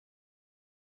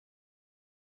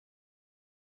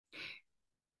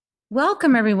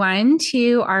Welcome, everyone,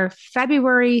 to our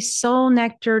February Soul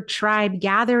Nectar Tribe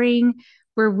gathering,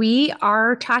 where we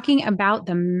are talking about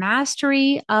The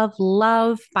Mastery of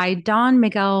Love by Don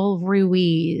Miguel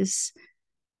Ruiz.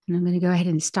 And I'm going to go ahead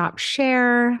and stop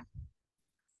share.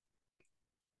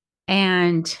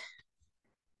 And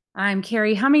I'm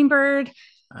Carrie Hummingbird,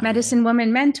 medicine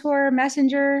woman mentor,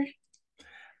 messenger.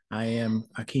 I am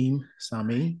Akeem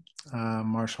Sami,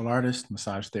 martial artist,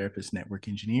 massage therapist, network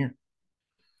engineer.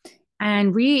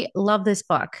 And we love this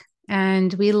book.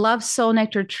 And we love Soul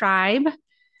Nectar Tribe.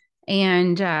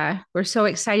 And we're so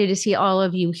excited to see all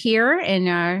of you here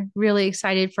and really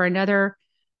excited for another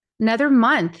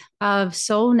month of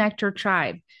Soul Nectar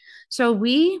Tribe. So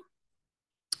we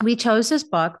chose this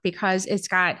book because it's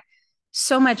got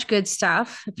so much good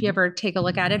stuff. If you ever take a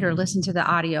look at it or listen to the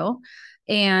audio,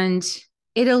 and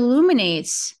it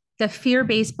illuminates the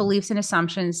fear-based beliefs and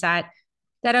assumptions that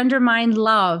undermine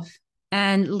love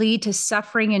and lead to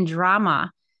suffering and drama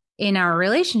in our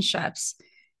relationships.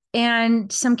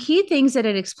 And some key things that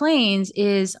it explains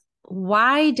is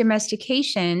why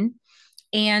domestication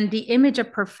and the image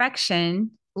of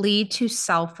perfection lead to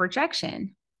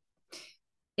self-rejection.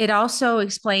 It also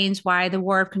explains why the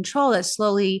war of control that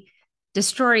slowly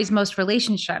destroys most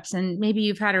relationships. And maybe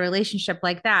you've had a relationship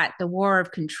like that, the war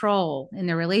of control in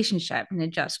the relationship, and it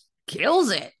just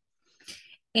kills it.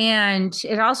 And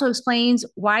it also explains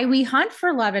why we hunt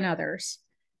for love in others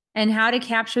and how to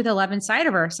capture the love inside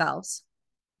of ourselves.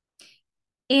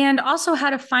 And also how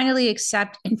to finally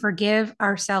accept and forgive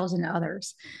ourselves and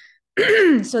others.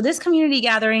 So, this community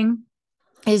gathering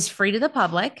is free to the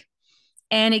public,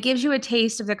 and it gives you a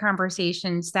taste of the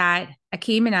conversations that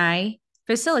Akeem and I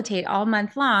facilitate all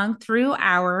month long through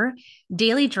our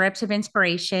daily drips of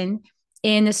inspiration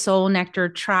in the Soul Nectar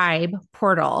Tribe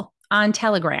portal on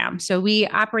Telegram. So we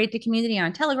operate the community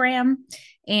on Telegram,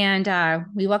 and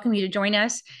we welcome you to join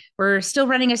us. We're still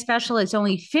running a special. It's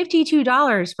only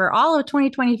 $52 for all of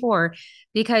 2024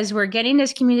 because we're getting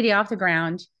this community off the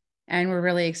ground, and we're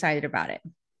really excited about it.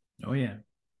 Oh, yeah.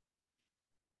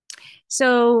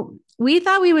 So we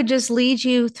thought we would just lead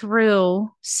you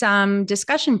through some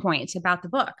discussion points about the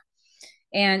book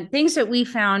and things that we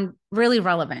found really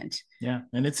relevant. Yeah.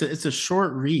 And it's a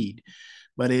short read,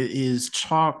 but it is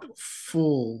chock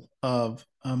full of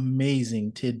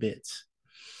amazing tidbits.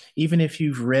 Even if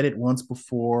you've read it once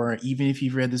before, even if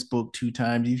you've read this book 2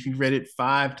 times, if you've read it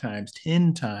 5 times,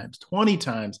 10 times, 20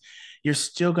 times, you're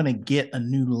still going to get a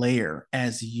new layer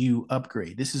as you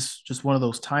upgrade. This is just one of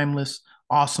those timeless,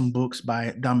 awesome books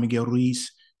by Don Miguel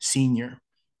Ruiz Sr.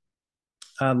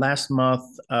 Last month,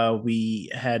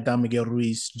 we had Don Miguel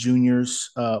Ruiz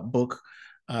Jr.'s book,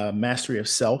 Mastery of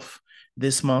Self.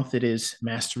 This month, it is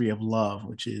Mastery of Love,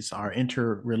 which is our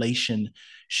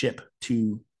interrelationship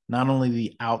to not only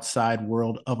the outside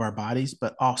world of our bodies,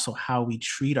 but also how we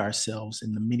treat ourselves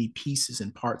in the many pieces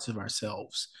and parts of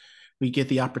ourselves. We get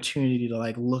the opportunity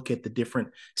to look at the different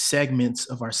segments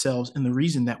of ourselves and the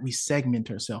reason that we segment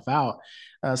ourselves out.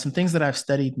 Some things that I've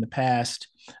studied in the past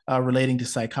relating to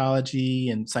psychology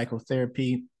and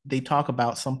psychotherapy, they talk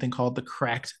about something called the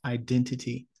cracked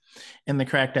identity. And the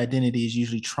cracked identity is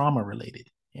usually trauma related.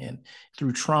 And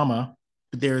through trauma,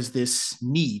 there's this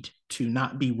need to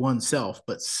not be oneself,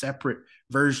 but separate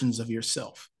versions of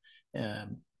yourself.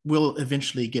 We'll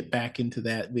eventually get back into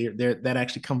that. That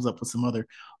actually comes up with some other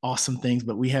awesome things,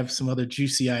 but we have some other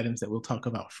juicy items that we'll talk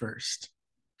about first.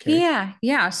 Okay.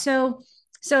 Yeah. So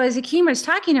as Akeem was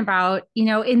talking about,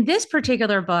 in this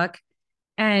particular book,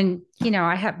 and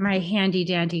I have my handy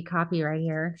dandy copy right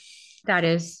here that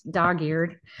is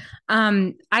dog-eared.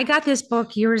 I got this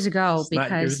book years ago It's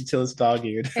not yours because until it's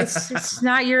dog-eared. it's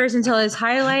not yours until it's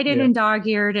highlighted Yeah. and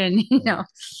dog-eared, and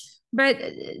but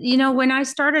when I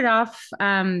started off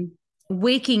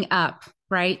waking up,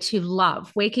 right, to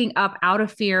love, waking up out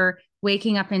of fear,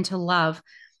 waking up into love,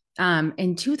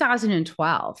 in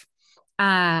 2012,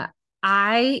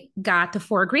 I got the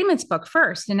Four Agreements book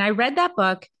first, and I read that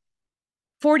book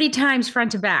 40 times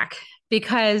front to back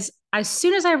because as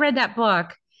soon as I read that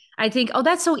book, I think, oh,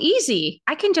 that's so easy.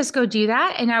 I can just go do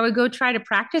that. And I would go try to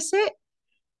practice it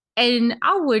and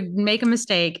I would make a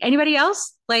mistake. Anybody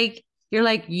else? Like, you're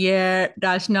like, yeah,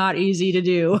 that's not easy to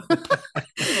do.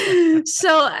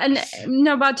 So, and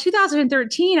no, about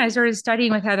 2013, I started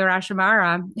studying with Heather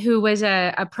Ashamara, who was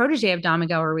a protege of Don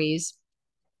Miguel Ruiz.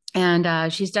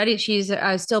 And she's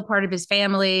still part of his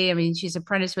family. I mean, she's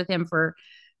apprenticed with him for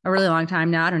a really long time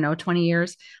now. I don't know, 20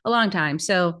 years, a long time.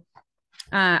 So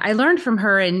I learned from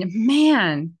her, and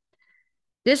man,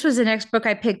 this was the next book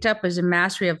I picked up was A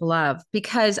Mastery of Love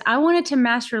because I wanted to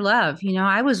master love.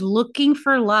 I was looking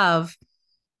for love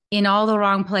in all the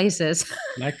wrong places,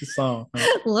 Like the song,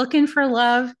 huh? looking for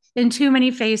love in too many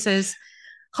faces,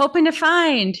 hoping to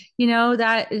find,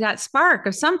 that spark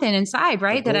of something inside, The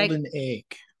right? golden egg.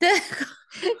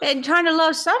 And trying to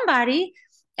love somebody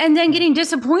and then getting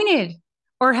disappointed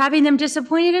or having them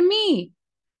disappointed in me.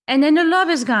 And then the love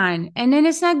is gone. And then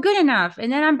it's not good enough. And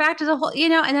then I'm back to the whole,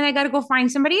 and then I got to go find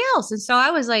somebody else. And so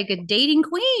I was like a dating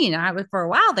queen. I was for a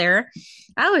while there.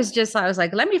 I was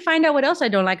like, let me find out what else I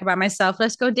don't like about myself.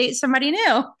 Let's go date somebody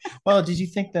new. Well, did you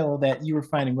think though that you were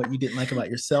finding what you didn't like about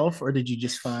yourself, or did you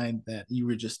just find that you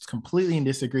were just completely in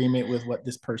disagreement with what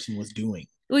this person was doing?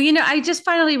 Well, I just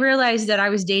finally realized that I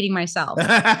was dating myself.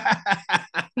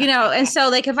 And so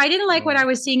like if I didn't like what I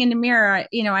was seeing in the mirror,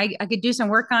 I could do some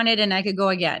work on it and I could go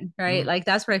again, right? Like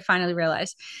that's what I finally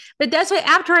realized. But that's what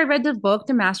after I read the book,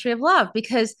 The Mastery of Love,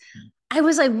 because I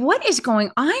was like, what is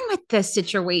going on with this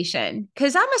situation?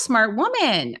 Because I'm a smart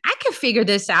woman. I can figure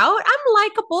this out. I'm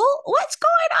likable. What's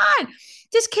going on?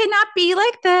 This cannot be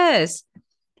like this.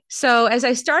 So as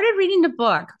I started reading the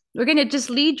book, we're going to just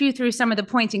lead you through some of the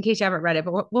points in case you haven't read it,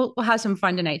 but we'll have some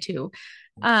fun tonight too.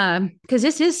 Because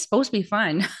this is supposed to be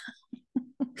fun.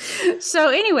 So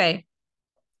anyway,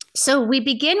 so we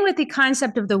begin with the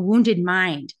concept of the wounded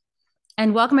mind.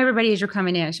 And welcome everybody as you're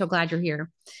coming in. So glad you're here.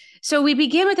 So we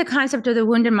begin with the concept of the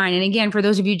wounded mind. And again, for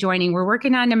those of you joining, we're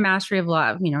working on the mastery of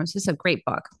love. It's just a great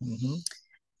book. Mm-hmm.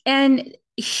 And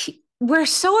we're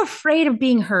so afraid of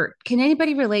being hurt. Can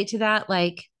anybody relate to that?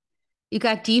 Like you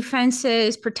got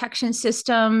defenses, protection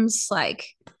systems. Like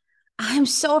I'm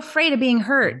so afraid of being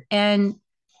hurt. And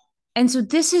so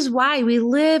this is why we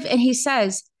live. And he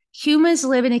says, humans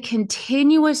live in a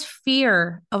continuous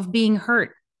fear of being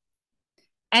hurt.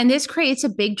 And this creates a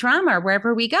big drama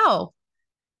wherever we go.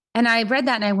 And I read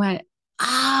that and I went,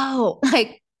 oh,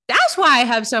 like that's why I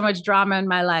have so much drama in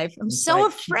my life. I'm it's so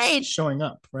afraid showing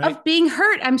up, right? Of being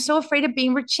hurt. I'm so afraid of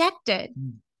being rejected.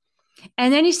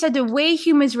 And then he said the way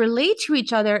humans relate to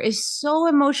each other is so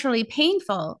emotionally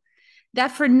painful that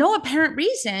for no apparent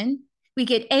reason, we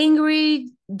get angry,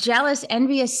 jealous,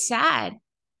 envious, sad.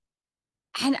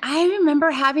 And I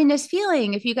remember having this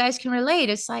feeling, if you guys can relate,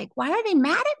 it's like, why are they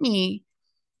mad at me?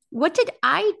 What did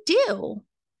I do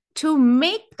to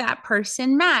make that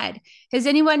person mad? Has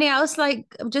anyone else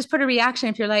just put a reaction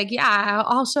if you're like, yeah,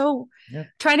 also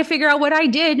trying to figure out what I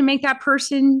did to make that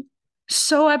person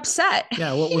so upset.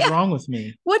 Yeah, what was wrong with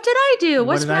me? What did I do?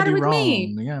 What's the matter with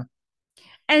me? Yeah.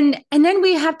 And then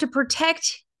we have to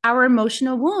protect our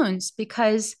emotional wounds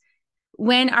because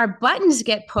when our buttons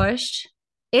get pushed,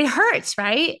 it hurts,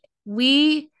 right?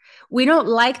 We don't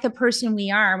like the person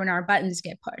we are when our buttons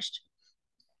get pushed.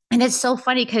 And it's so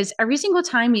funny because every single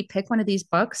time we pick one of these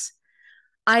books,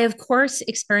 I, of course,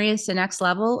 experienced the next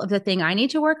level of the thing I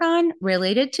need to work on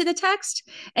related to the text.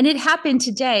 And it happened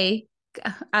today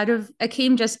out of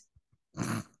Akeem just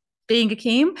being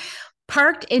Akeem,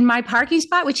 parked in my parking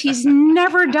spot, which he's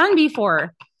never done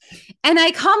before. And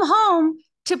I come home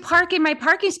to park in my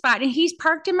parking spot and he's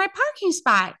parked in my parking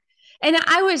spot. And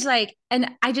I was like, and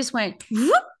I just went,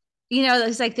 whoop.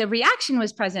 It's like the reaction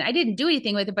was present. I didn't do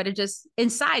anything with it, but it just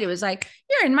inside, it was like,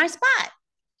 you're in my spot.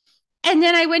 And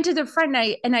then I went to the front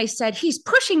and I said, he's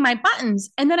pushing my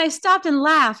buttons. And then I stopped and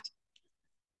laughed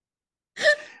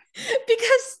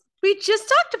because we just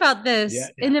talked about this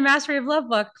in the Mastery of Love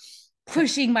book,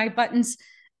 pushing my buttons.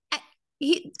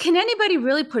 Can anybody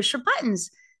really push your buttons?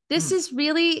 This is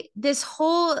really, this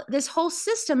whole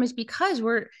system is because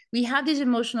we have these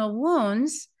emotional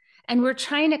wounds and we're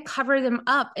trying to cover them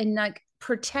up and like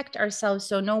protect ourselves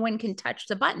so no one can touch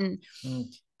the button.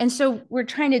 And so we're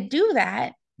trying to do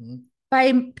that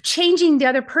by changing the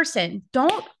other person.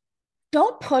 Don't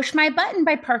push my button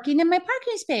by parking in my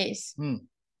parking space.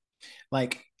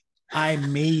 Like I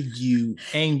made you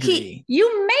angry.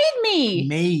 You made me.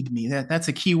 Made me. That's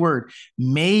a key word.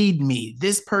 Made me.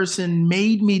 This person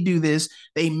made me do this.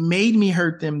 They made me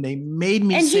hurt them. They made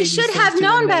me. And he should have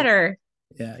known better.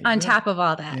 On top of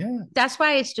all that. That's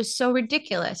why it's just so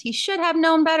ridiculous. He should have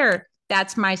known better.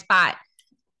 That's my spot.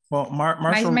 Well,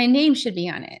 Marshall, my name should be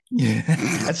on it. Yeah,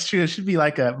 that's true. It should be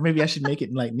like maybe I should make it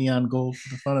in like neon gold for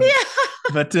the fun of it.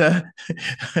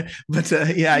 But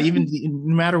yeah, even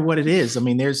no matter what it is, I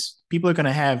mean, people are going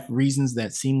to have reasons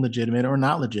that seem legitimate or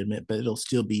not legitimate, but it'll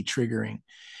still be triggering.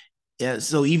 Yeah.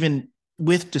 So even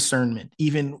with discernment,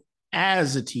 even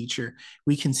as a teacher,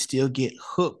 we can still get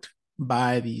hooked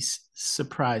by these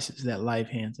surprises that life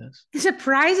hands us.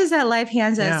 Surprises that life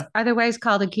hands us, otherwise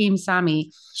called Akeem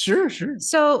Sami. Sure.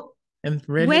 So and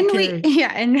Red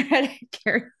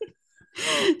Carrie.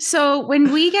 So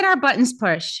when we get our buttons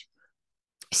pushed,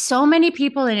 so many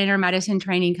people in inner medicine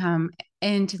training come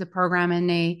into the program and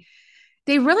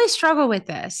They really struggle with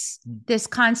this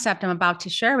concept I'm about to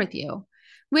share with you,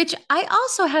 which I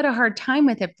also had a hard time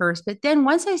with at first. But then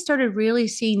once I started really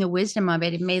seeing the wisdom of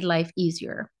it, it made life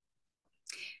easier.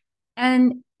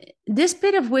 And this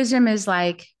bit of wisdom is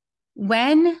like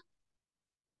when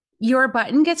your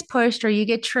button gets pushed or you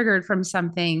get triggered from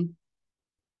something,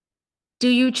 do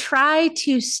you try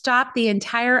to stop the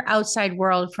entire outside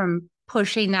world from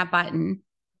pushing that button?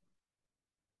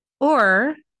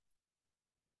 Or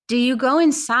do you go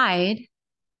inside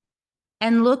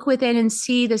and look within and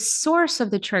see the source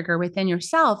of the trigger within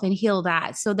yourself and heal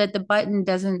that so that the button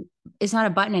doesn't, it's not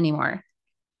a button anymore.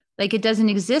 Like it doesn't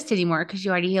exist anymore because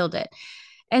you already healed it.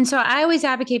 And so I always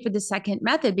advocate for the second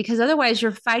method because otherwise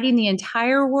you're fighting the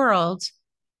entire world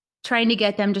trying to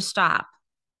get them to stop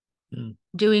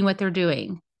doing what they're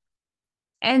doing.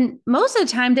 And most of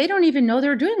the time, they don't even know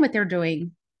they're doing what they're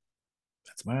doing.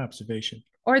 That's my observation.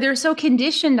 Or they're so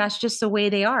conditioned, that's just the way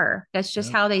they are. That's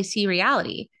just how they see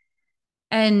reality.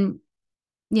 And,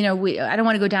 you know, I don't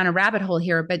want to go down a rabbit hole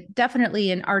here, but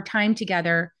definitely in our time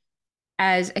together,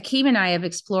 as Akeem and I have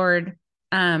explored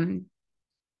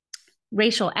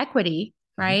racial equity,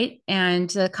 right? And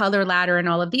the color ladder and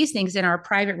all of these things in our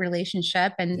private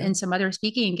relationship and some other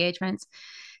speaking engagements.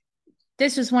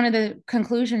 This was one of the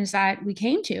conclusions that we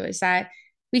came to is that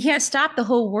we can't stop the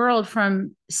whole world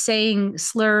from saying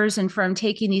slurs and from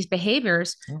taking these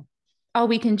behaviors. All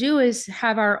we can do is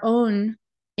have our own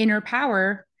inner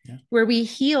power where we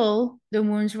heal the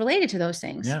wounds related to those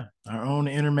things. Yeah, our own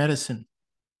inner medicine,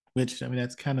 which, I mean,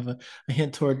 that's kind of a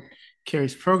hint toward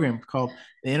Carrie's program called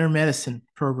the Inner Medicine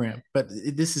Program. But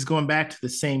this is going back to the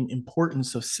same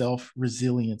importance of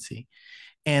self-resiliency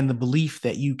and the belief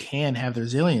that you can have the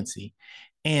resiliency,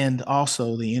 and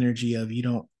also the energy of you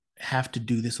don't have to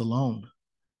do this alone.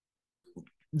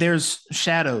 There's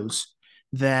shadows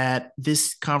that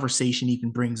this conversation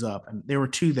even brings up. And there were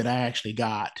two that I actually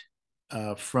got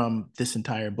from this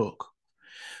entire book.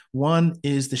 One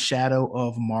is the shadow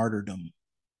of martyrdom.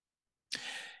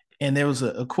 And there was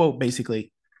a quote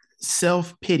basically,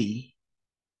 self-pity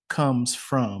comes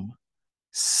from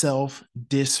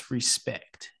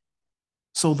self-disrespect.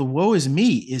 So the woe is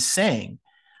me is saying,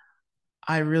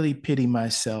 I really pity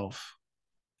myself.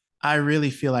 I really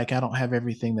feel like I don't have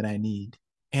everything that I need.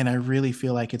 And I really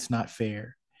feel like it's not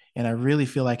fair. And I really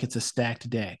feel like it's a stacked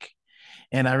deck.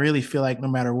 And I really feel like no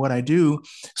matter what I do,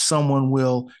 someone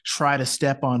will try to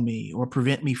step on me or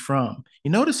prevent me from.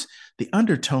 You notice the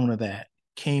undertone of that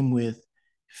came with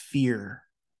fear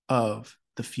of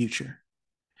the future.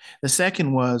 The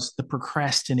second was the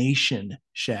procrastination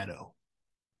shadow,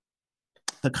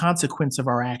 the consequence of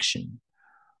our action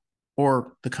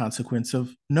or the consequence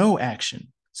of no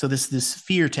action. So this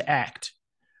fear to act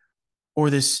or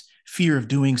this fear of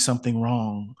doing something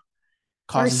wrong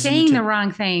causes or saying the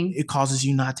wrong thing. It causes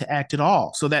you not to act at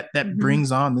all. So that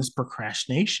brings on this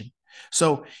procrastination.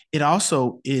 So it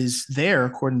also is there,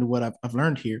 according to what I've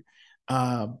learned here,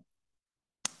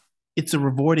 it's a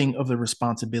avoiding of the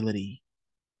responsibility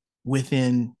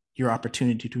within your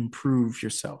opportunity to improve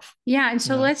yourself. Yeah. And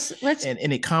so let's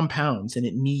and it compounds and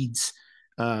it needs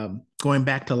going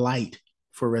back to light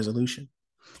for resolution.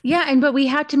 Yeah. But we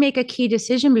have to make a key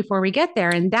decision before we get there.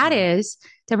 And that is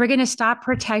that we're going to stop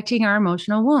protecting our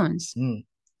emotional wounds.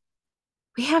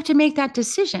 We have to make that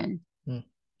decision.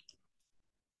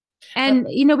 And,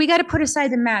 you know, we got to put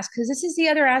aside the mask because this is the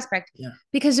other aspect.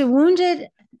 Because the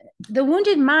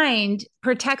wounded mind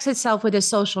protects itself with a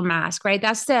social mask, right?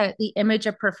 That's the image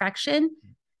of perfection,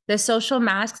 the social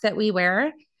mask that we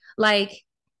wear. Like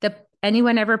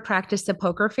anyone ever practiced the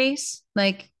poker face?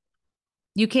 Like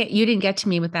you didn't get to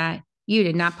me with that. You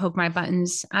did not poke my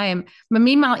buttons. But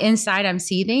meanwhile, inside I'm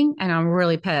seething and I'm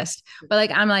really pissed. But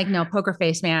like, I'm like, no, poker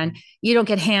face, man, you don't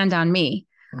get hand on me.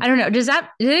 I don't know. Did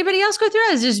anybody else go through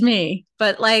it? It's just me.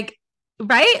 But like,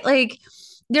 right? Like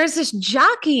there's this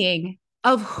jockeying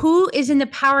of who is in the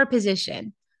power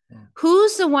position.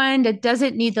 Who's the one that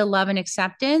doesn't need the love and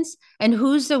acceptance and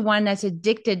who's the one that's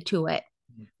addicted to it.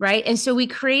 Right. And so we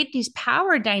create these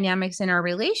power dynamics in our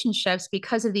relationships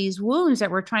because of these wounds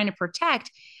that we're trying to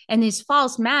protect and these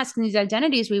false masks and these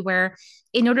identities we wear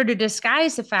in order to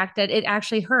disguise the fact that it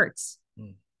actually hurts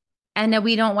and that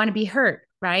we don't want to be hurt.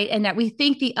 Right. And that we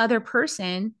think the other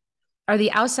person or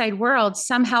the outside world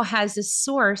somehow has the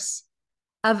source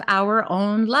of our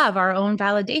own love, our own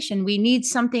validation. We need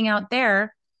something out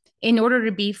there in order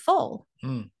to be full.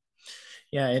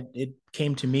 Yeah, it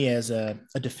came to me as a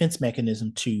defense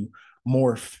mechanism to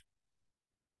morph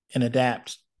and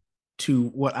adapt to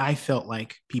what I felt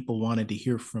like people wanted to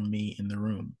hear from me in the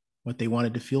room, what they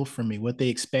wanted to feel from me, what they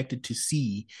expected to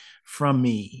see from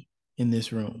me in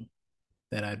this room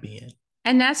that I'd be in.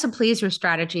 And that's a pleaser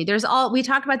strategy. We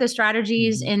talk about the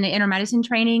strategies Mhm. in the inner medicine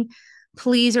training,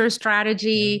 pleaser Yeah.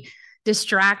 strategy,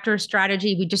 distractor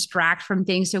strategy. We distract from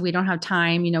things so we don't have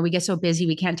time. We get so busy,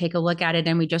 we can't take a look at it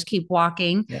and we just keep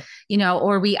walking, Yeah.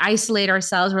 or we isolate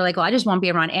ourselves. We're like, well, I just won't be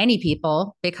around any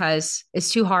people because it's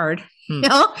too hard, Hmm. you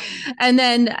know? And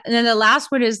then the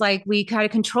last one is like, we got to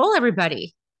control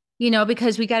everybody,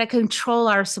 because we got to control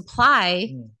our supply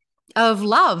Hmm. of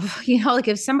love. Like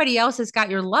if somebody else has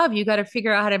got your love, you got to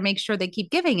figure out how to make sure they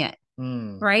keep giving it,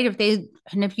 Hmm. right?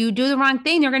 If you do the wrong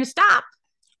thing, they're going to stop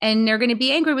and they're going to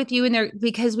be angry with you. And they're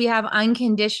because we have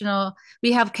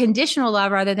conditional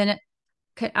love rather than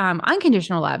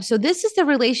unconditional love. So this is the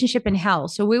relationship in hell.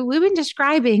 So we've been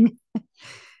describing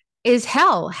is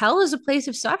hell. Hell is a place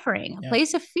of suffering, a Yeah.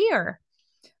 place of fear,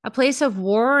 a place of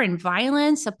war and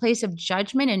violence, a place of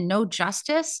judgment and no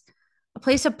justice, a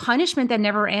place of punishment that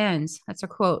never ends. That's a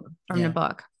quote from the Yeah.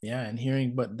 book. Yeah. And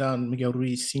hearing what Don Miguel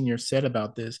Ruiz Sr. said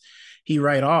about this, he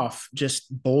right off just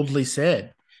boldly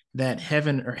said that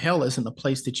heaven or hell isn't a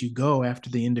place that you go after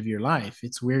the end of your life.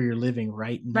 It's where you're living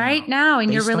right Right now, now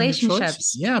in your based on your choices.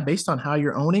 relationships. Yeah, based on how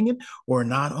you're owning it or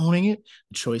not owning it,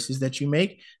 the choices that you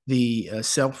make, the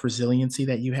self resiliency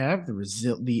that you have,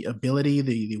 the ability,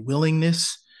 the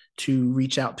willingness to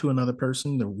reach out to another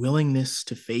person, the willingness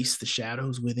to face the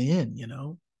shadows within.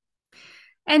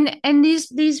 And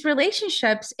these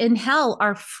relationships in hell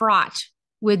are fraught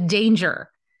with danger,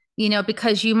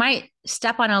 because you might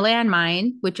step on a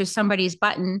landmine, which is somebody's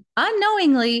button,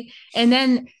 unknowingly, and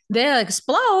then they'll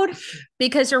explode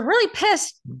because they're really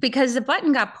pissed because the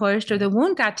button got pushed or the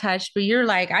wound got touched, but you're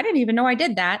like, I didn't even know I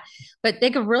did that. But they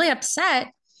get really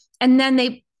upset, and then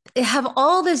they have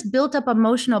all this built up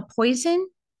emotional poison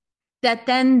that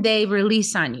then they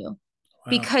release on you Wow.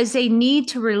 because they need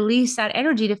to release that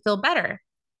energy to feel better.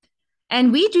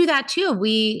 And we do that too.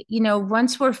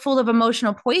 Once we're full of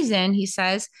emotional poison, he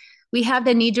says, we have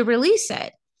the need to release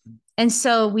it. And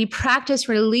so we practice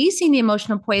releasing the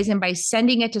emotional poison by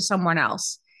sending it to someone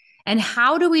else. And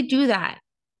how do we do that?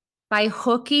 By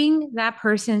hooking that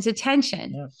person's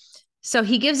attention. Yeah. So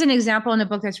he gives an example in the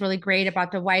book that's really great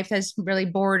about the wife that's really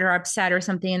bored or upset or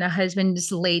something, and the husband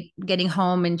is late getting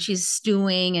home and she's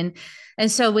stewing.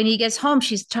 And so when he gets home,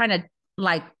 she's trying to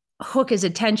like hook his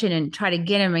attention and try to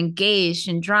get him engaged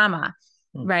in drama,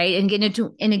 Hmm. right? And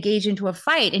engage into a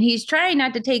fight. And he's trying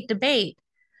not to take the bait,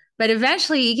 but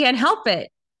eventually he can't help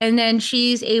it. And then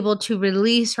she's able to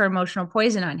release her emotional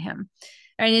poison on him.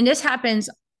 And this happens,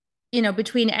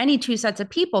 between any two sets of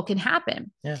people can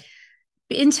happen Yeah.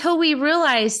 until we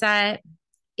realize that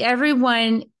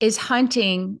everyone is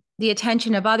hunting the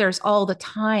attention of others all the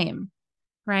time,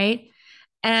 right?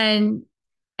 And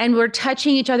we're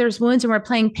touching each other's wounds and we're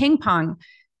playing ping pong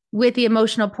with the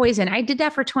emotional poison. I did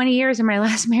that for 20 years in my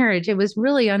last marriage. It was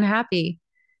really unhappy,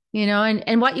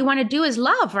 and what you want to do is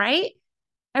love, right?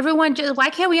 Why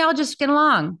can't we all just get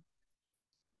along?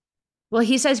 Well,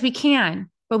 he says we can,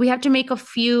 but we have to make a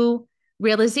few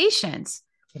realizations.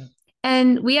 Yeah.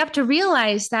 And we have to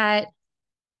realize that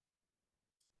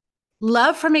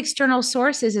love from external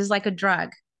sources is like a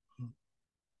drug.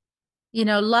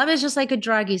 Love is just like a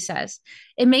drug, he says.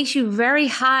 It makes you very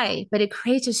high, but it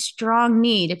creates a strong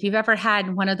need. If you've ever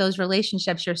had one of those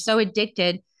relationships, you're so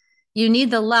addicted, you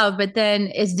need the love, but then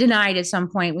it's denied at some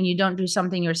point when you don't do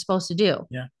something you're supposed to do.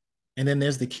 Yeah. And then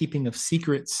there's the keeping of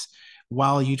secrets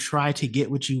while you try to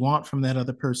get what you want from that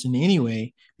other person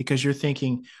anyway, because you're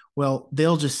thinking, well,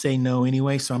 they'll just say no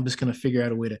anyway. So I'm just going to figure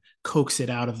out a way to coax it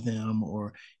out of them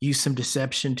or use some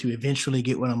deception to eventually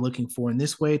get what I'm looking for in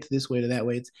this way to this way to that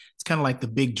way. It's kind of like the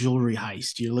big jewelry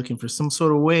heist. You're looking for some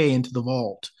sort of way into the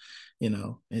vault.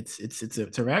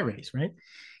 It's a rat race, right?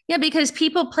 Yeah, because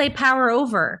people play power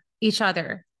over each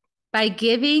other by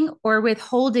giving or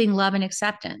withholding love and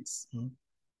acceptance. Mm-hmm.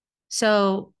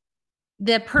 So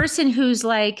the person who's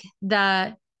like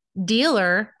the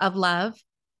dealer of love,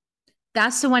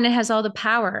 that's the one that has all the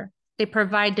power. They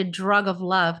provide the drug of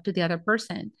love to the other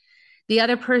person. The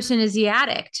other person is the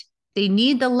addict. They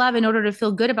need the love in order to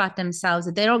feel good about themselves.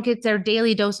 If they don't get their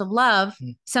daily dose of love,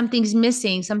 something's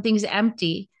missing, something's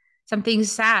empty,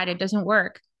 something's sad, it doesn't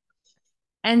work.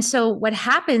 And so what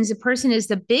happens, the person is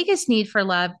the biggest need for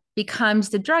love becomes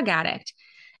the drug addict.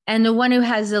 And the one who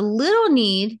has a little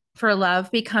need for love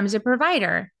becomes a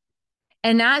provider.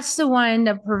 And that's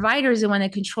the provider is the one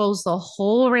that controls the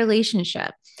whole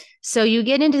relationship. So you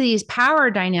get into these power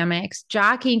dynamics,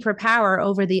 jockeying for power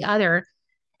over the other,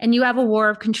 and you have a war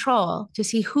of control to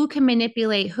see who can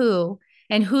manipulate who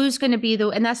and who's going to be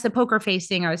and that's the poker face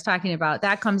thing I was talking about.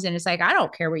 That comes in. It's like, I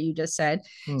don't care what you just said.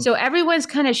 So everyone's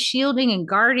kind of shielding and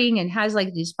guarding and has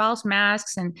like these false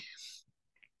masks.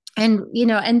 And, you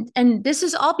know, and this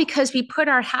is all because we put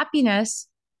our happiness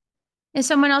in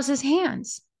someone else's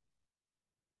hands.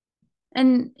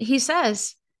 And he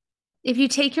says, if you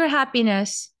take your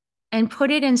happiness and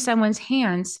put it in someone's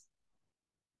hands,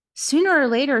 sooner or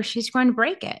later she's going to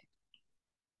break it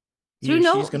through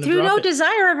no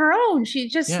desire of her own.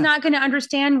 She's just not going to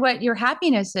understand what your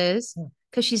happiness is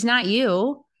because she's not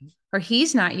you or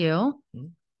he's not you.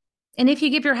 And if you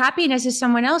give your happiness to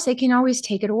someone else, they can always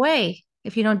take it away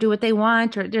if you don't do what they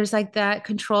want, or there's like that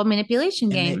control manipulation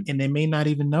game. And they may not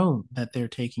even know that they're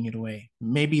taking it away.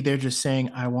 Maybe they're just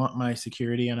saying, I want my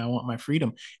security and I want my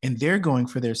freedom, and they're going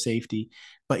for their safety.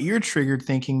 But you're triggered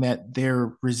thinking that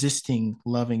they're resisting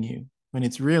loving you, when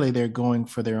it's really they're going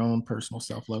for their own personal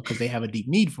self-love because they have a deep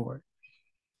need for it.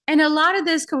 And a lot of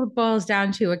this boils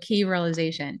down to a key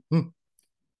realization.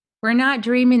 We're not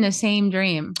dreaming the same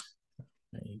dream.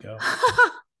 There you go.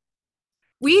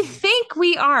 We think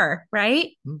we are, right?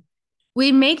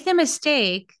 We make the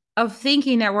mistake of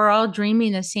thinking that we're all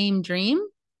dreaming the same dream,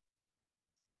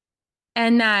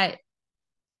 and that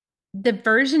the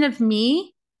version of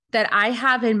me that I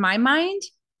have in my mind,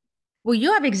 well,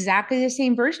 you have exactly the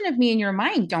same version of me in your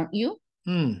mind, don't you?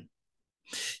 You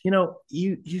know,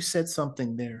 you said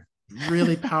something there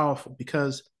really powerful,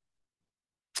 because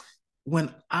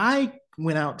when I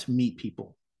went out to meet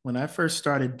people, when I first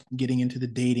started getting into the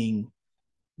dating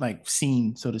like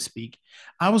scene, so to speak,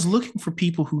 I was looking for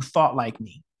people who thought like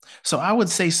me. So I would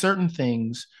say certain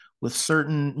things with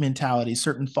certain mentalities,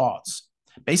 certain thoughts.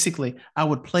 Basically, I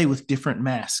would play with different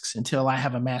masks until I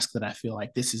have a mask that I feel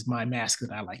like this is my mask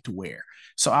that I like to wear.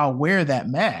 So I'll wear that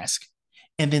mask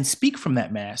and then speak from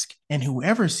that mask. And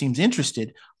whoever seems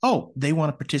interested, oh, they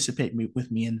want to participate with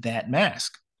me in that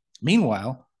mask.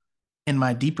 Meanwhile, in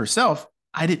my deeper self,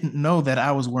 I didn't know that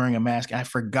I was wearing a mask. I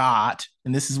forgot.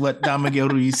 And this is what Don Miguel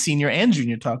Ruiz Sr. and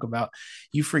Jr. talk about.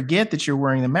 You forget that you're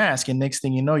wearing the mask, and next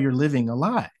thing you know, you're living a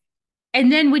lie.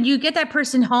 And then when you get that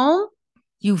person home,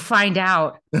 you find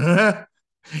out that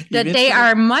they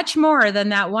are much more than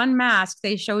that one mask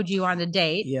they showed you on the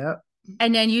date. Yeah.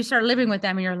 And then you start living with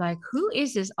them and you're like, who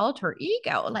is this alter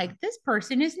ego? Like, this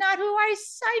person is not who I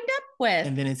signed up with.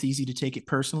 And then it's easy to take it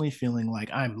personally, feeling like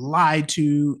I'm lied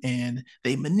to and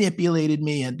they manipulated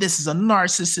me and this is a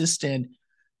narcissist. And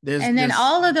then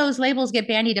all of those labels get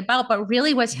bandied about. But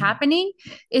really what's happening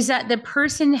is that the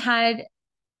person had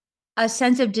a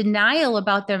sense of denial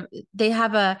about them. They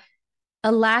have a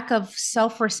lack of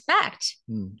self-respect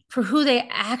for who they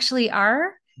actually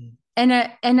are. And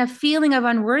a feeling of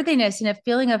unworthiness, and a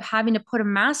feeling of having to put a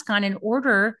mask on in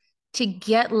order to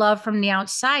get love from the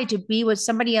outside, to be what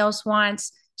somebody else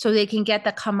wants so they can get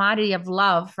the commodity of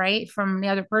love, right, from the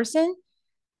other person.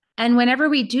 And whenever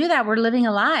we do that, we're living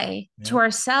a lie to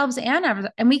ourselves and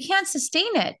we can't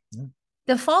sustain it.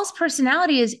 The false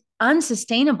personality is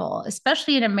unsustainable,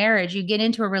 especially in a marriage. You get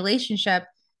into a relationship,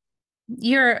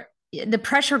 the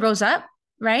pressure goes up,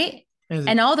 right?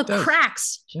 And all the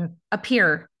cracks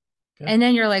appear. And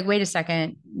then you're like, wait a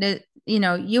second,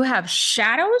 you have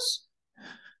shadows.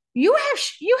 You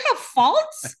have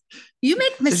faults. You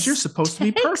make mistakes. You're supposed to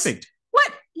be perfect.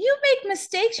 What? You make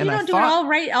mistakes. You don't do it all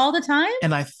right all the time.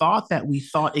 And I thought that we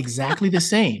thought exactly the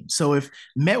same. So if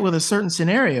met with a certain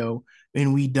scenario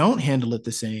and we don't handle it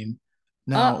the same,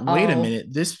 now, wait a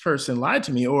minute, this person lied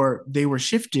to me, or they were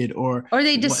shifted, or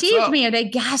they deceived me, or they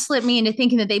gaslit me into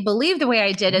thinking that they believed the way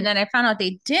I did. And then I found out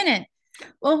they didn't.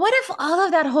 Well, what if all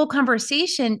of that whole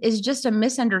conversation is just a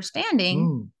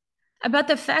misunderstanding about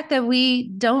the fact that we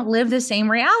don't live the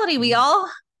same reality? We all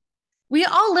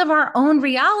live our own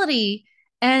reality.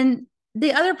 And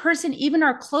the other person, even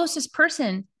our closest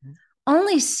person,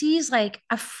 only sees like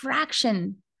a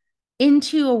fraction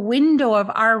into a window of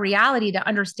our reality to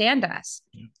understand us.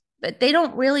 But they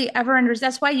don't really ever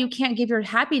understand. That's why you can't give your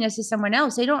happiness to someone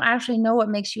else. They don't actually know what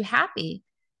makes you happy.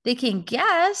 They can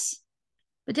guess,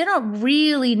 but they don't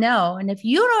really know. And if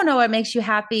you don't know what makes you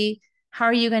happy, how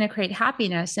are you going to create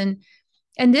happiness? And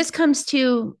this comes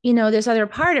to, this other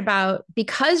part about,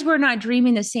 because we're not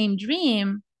dreaming the same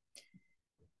dream,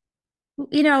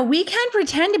 we can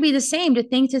pretend to be the same, to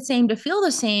think the same, to feel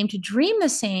the same, to dream the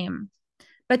same.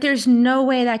 But there's no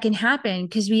way that can happen,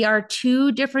 because we are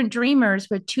two different dreamers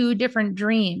with two different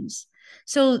dreams.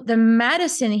 So the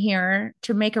medicine here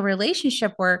to make a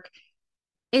relationship work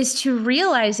is to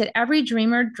realize that every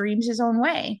dreamer dreams his own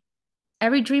way.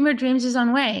 Every dreamer dreams his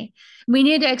own way. We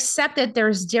need to accept that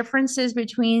there's differences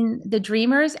between the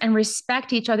dreamers and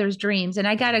respect each other's dreams. And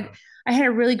I had a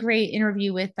really great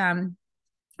interview with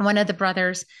one of the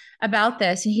brothers about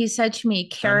this. And he said to me,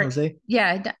 Carrie, was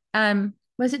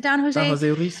it Don Jose? Don Jose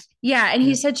Ruiz? Yeah. And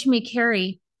he said to me,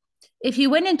 Carrie, if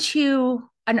you went into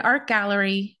an art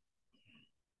gallery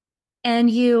and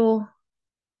you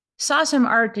saw some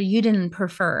art that you didn't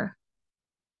prefer,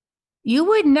 you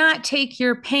would not take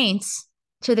your paints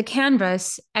to the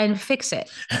canvas and fix it.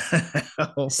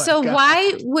 Oh my So God.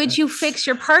 why would you fix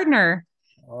your partner?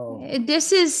 Oh.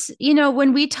 This is,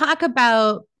 when we talk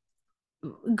about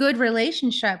good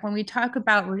relationship, when we talk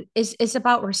about is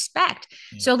about respect.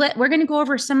 Yeah. So we're going to go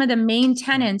over some of the main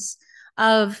tenets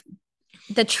of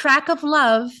the track of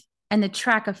love and the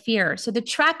track of fear. So the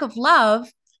track of love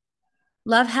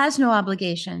has no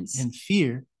obligations. And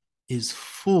fear is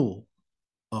full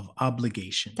of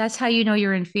obligation. That's how you know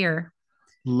you're in fear.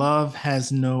 Love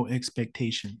has no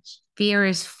expectations. Fear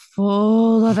is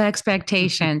full of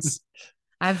expectations.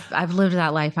 I've lived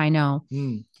that life, I know.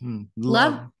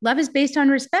 Love is based on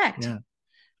respect. Yeah.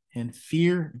 And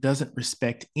fear doesn't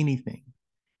respect anything,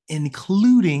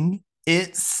 including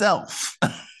itself.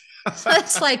 So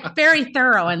it's like very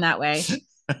thorough in that way.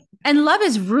 And love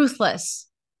is ruthless.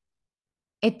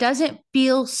 It doesn't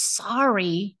feel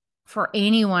sorry for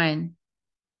anyone.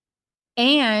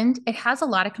 And it has a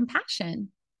lot of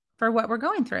compassion for what we're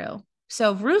going through.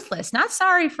 So ruthless, not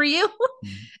sorry for you,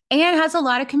 and has a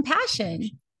lot of compassion.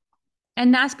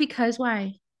 And that's because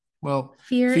why? Well,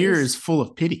 fear is full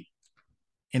of pity.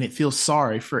 And it feels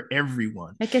sorry for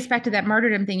everyone. It gets back to that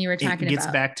martyrdom thing you were talking about. It gets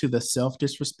back to the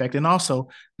self-disrespect and also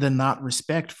the not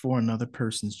respect for another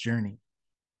person's journey.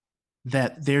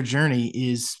 That their journey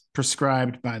is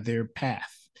prescribed by their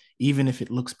path. Even if it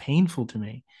looks painful to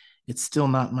me, it's still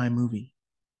not my movie.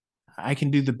 I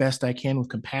can do the best I can with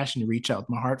compassion to reach out with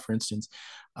my heart, for instance.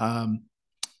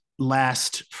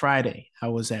 Last Friday, I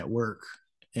was at work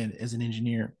and as an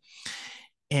engineer.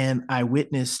 And I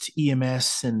witnessed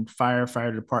EMS and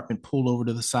fire department pull over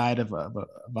to the side of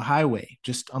a highway,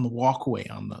 just on the walkway,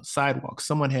 on the sidewalk.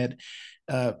 Someone had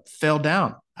fell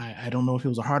down. I don't know if it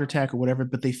was a heart attack or whatever,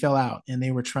 but they fell out and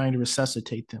they were trying to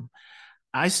resuscitate them.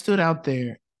 I stood out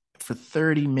there for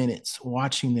 30 minutes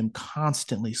watching them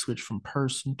constantly switch from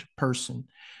person to person,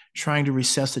 trying to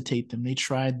resuscitate them. They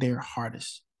tried their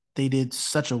hardest. They did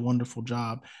such a wonderful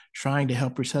job trying to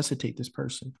help resuscitate this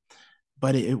person.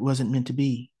 But it wasn't meant to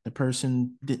be. The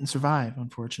person didn't survive,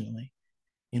 unfortunately.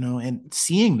 And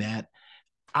seeing that,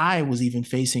 I was even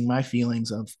facing my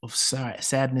feelings of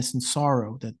sadness and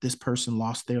sorrow that this person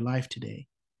lost their life today.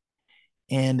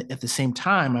 And at the same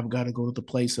time, I've got to go to the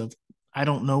place of, I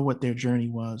don't know what their journey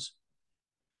was.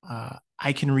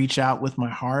 I can reach out with my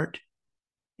heart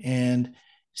and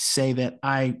say that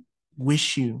I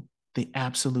wish you the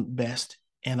absolute best.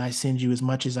 And I send you as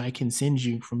much as I can send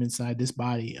you from inside this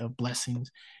body of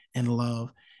blessings and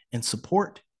love and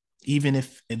support. Even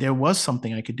if there was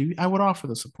something I could do, I would offer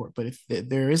the support. But if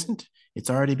there isn't, it's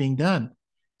already being done.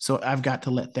 So I've got to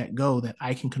let that go, that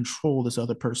I can control this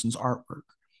other person's artwork,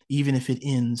 even if it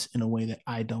ends in a way that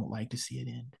I don't like to see it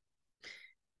end.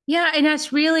 Yeah, and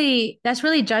that's really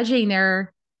judging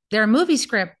their movie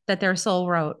script that their soul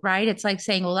wrote, right? It's like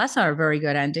saying, well, that's not a very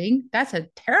good ending. That's a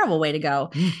terrible way to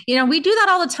go. We do that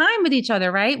all the time with each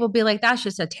other, right? We'll be like, that's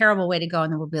just a terrible way to go.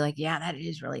 And then we'll be like, yeah, that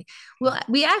is really, well,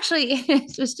 we actually,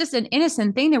 it's just an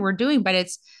innocent thing that we're doing, but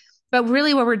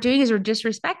really what we're doing is we're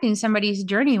disrespecting somebody's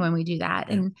journey when we do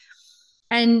that. Yeah.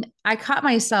 And I caught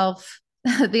myself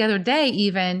the other day,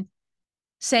 even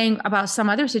saying about some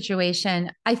other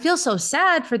situation, I feel so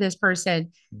sad for this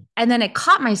person. And then I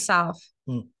caught myself.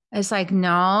 It's like,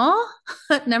 no,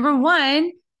 number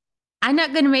one, I'm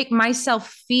not going to make myself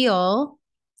feel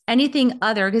anything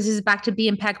other, because this is back to be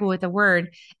impeccable with the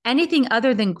word, anything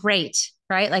other than great,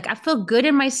 right? Like I feel good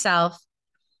in myself.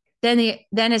 Then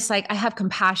it's like, I have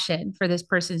compassion for this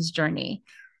person's journey.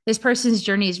 This person's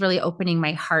journey is really opening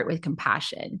my heart with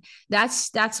compassion.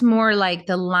 That's more like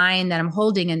the line that I'm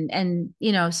holding. And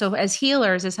so as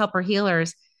healers, as helper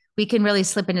healers, we can really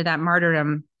slip into that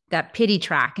martyrdom, that pity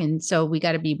track. And so we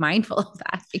got to be mindful of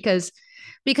that because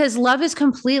love is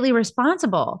completely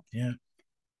responsible. Yeah.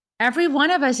 Every one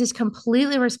of us is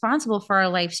completely responsible for our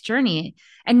life's journey.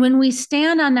 And when we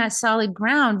stand on that solid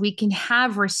ground, we can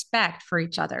have respect for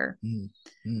each other.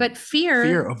 But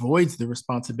fear avoids the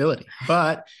responsibility,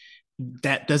 but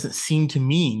that doesn't seem to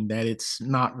mean that it's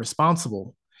not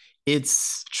responsible.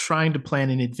 It's trying to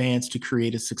plan in advance to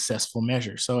create a successful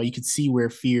measure. So you can see where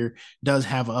fear does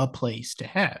have a place to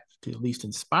have, to at least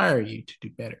inspire you to do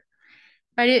better.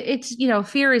 But it's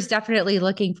fear is definitely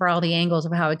looking for all the angles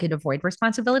of how it could avoid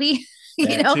responsibility,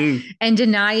 and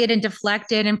deny it and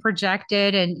deflect it and project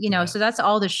it. And, so that's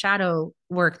all the shadow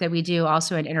work that we do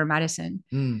also in inner medicine.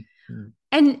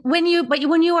 And when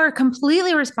you are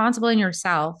completely responsible in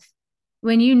yourself,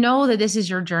 when you know that this is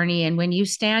your journey and when you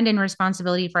stand in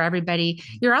responsibility for everybody,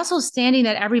 you're also standing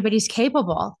that everybody's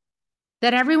capable,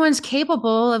 that everyone's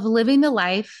capable of living the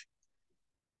life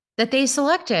that they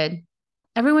selected.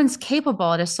 Everyone's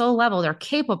capable at a soul level. They're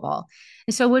capable.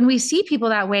 And so when we see people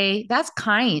that way, that's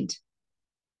kind.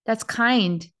 That's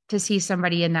kind to see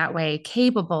somebody in that way,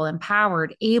 capable,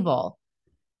 empowered, able.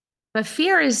 But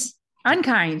fear is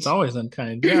unkind. It's always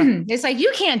unkind. Yeah. It's like,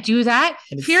 you can't do that.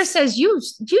 Fear says you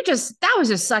just, that was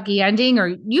a sucky ending,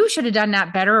 or you should have done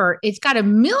that better, or it's got a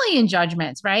million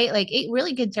judgments, right? Like, it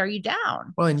really can tear you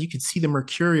down. Well, and you can see the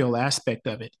mercurial aspect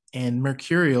of it, and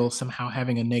mercurial somehow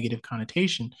having a negative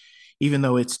connotation, even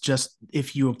though it's just,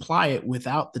 if you apply it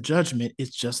without the judgment,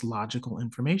 it's just logical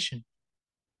information.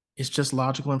 It's just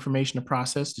logical information to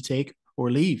process, to take or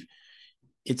leave.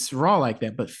 It's raw like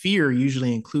that, but fear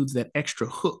usually includes that extra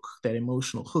hook, that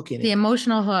emotional hook in it. The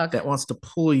emotional hook that wants to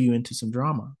pull you into some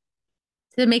drama.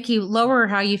 To make you lower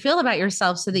how you feel about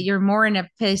yourself so that you're more in a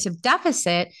place of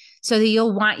deficit, so that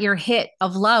you'll want your hit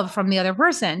of love from the other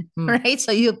person, right?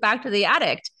 So you back to the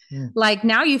addict. Like,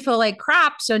 now you feel like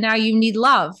crap, so now you need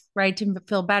love, right, to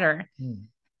feel better.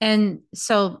 And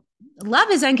so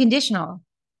love is unconditional.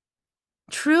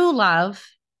 True love,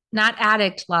 not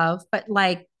addict love, but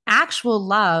like actual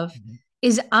love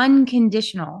is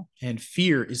unconditional. And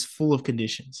fear is full of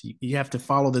conditions. You have to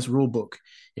follow this rule book.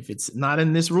 If it's not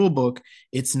in this rule book,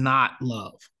 it's not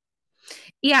love.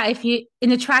 Yeah, if you, in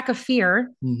the track of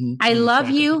fear, I love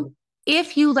you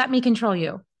if you let me control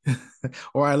you.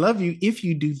 Or I love you if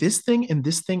you do this thing and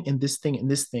this thing and this thing and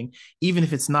this thing, even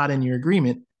if it's not in your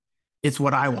agreement, it's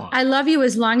what I want. I love you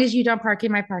as long as you don't park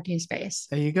in my parking space.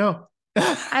 There you go.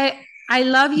 I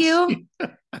love you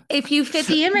if you fit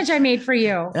the image I made for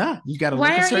you. Yeah, you got to.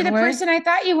 Why aren't you the person I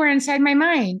thought you were inside my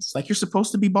mind? It's like you're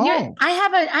supposed to be bald. Yeah, I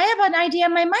have an idea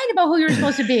in my mind about who you're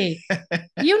supposed to be.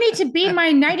 You need to be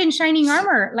my knight in shining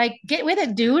armor. Like, get with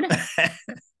it, dude.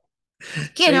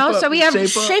 You know, so we have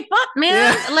shape up,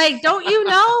 man. Yeah. Like, don't you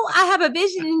know? I have a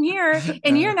vision in here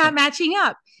and you're not matching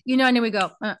up. You know, and then we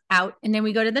go out, and then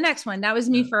we go to the next one. That was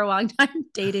me for a long time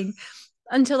dating,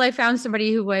 until I found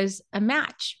somebody who was a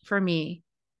match for me.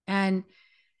 And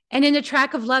in the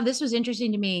track of love, this was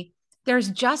interesting to me. There's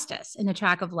justice in the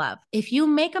track of love. If you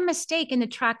make a mistake in the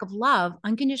track of love,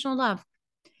 unconditional love,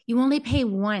 you only pay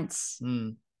once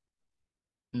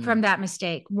from that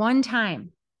mistake, one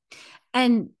time.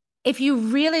 And if you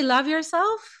really love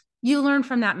yourself, you learn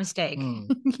from that mistake. You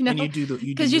know,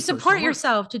 because you support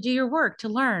yourself to do your work, to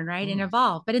learn, right, and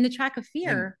evolve. But in the track of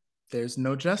fear, there's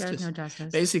no justice. There's no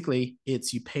justice. Basically,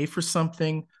 it's you pay for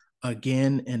something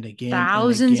again and again,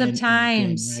 thousands of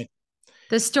times. Again, right?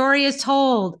 The story is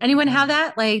told. Anyone have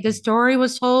that? Like, the story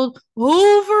was told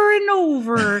over and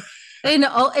over. And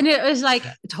it was like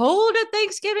told at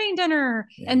Thanksgiving dinner.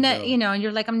 And that, you know, and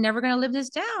you're like, I'm never going to live this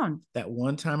down. That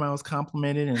one time I was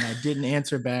complimented and I didn't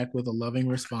answer back with a loving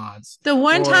response. The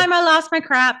one time I lost my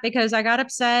crap because I got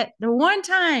upset. The one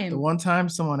time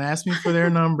someone asked me for their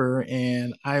number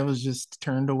and I was just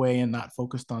turned away and not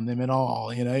focused on them at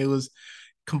all. You know, it was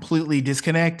completely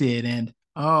disconnected. And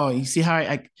you see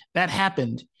how that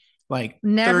happened like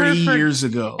 30 years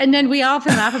ago. And then we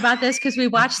often laugh about this because we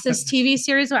watched this TV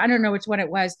series. I don't know which one it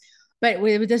was, but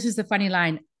this is the funny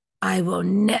line. I will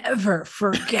never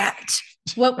forget.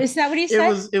 What is that? What he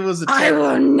said? It was. I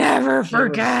will never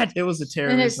forget. It was a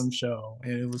terrorism show,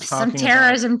 and it was some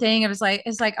terrorism thing. It was like,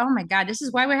 it's like, oh my God, this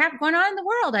is why we have going on in the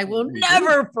world. I will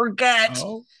never forget.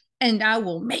 And I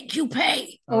will make you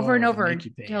pay over and over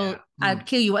until I'll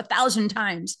kill you 1,000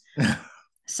 times.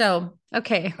 So,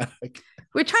 okay.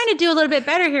 We're trying to do a little bit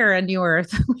better here on New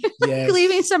Earth. Yes.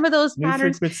 Leaving some of those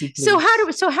patterns. So how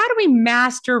do we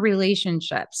master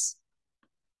relationships?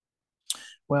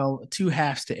 Well, two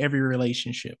halves to every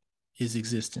relationship is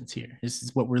existence here. This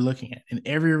is what we're looking at. In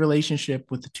every relationship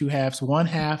with the two halves, one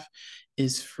half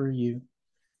is for you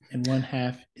and one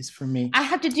half is for me. I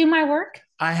have to do my work.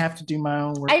 I have to do my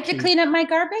own work. I have to clean up my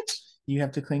garbage. You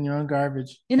have to clean your own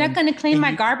garbage. You're not going to clean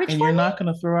my garbage for me? And you're not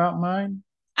going to throw out mine?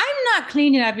 I'm not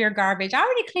cleaning up your garbage. I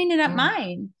already cleaned up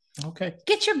mine. Okay.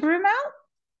 Get your broom out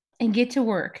and get to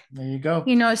work. There you go.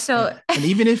 You know, so and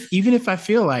even if I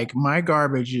feel like my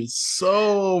garbage is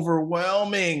so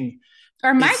overwhelming,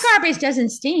 or my garbage doesn't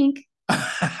stink,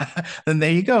 then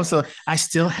there you go. So I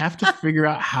still have to figure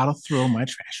out how to throw my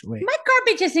trash away. My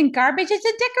garbage isn't garbage. It's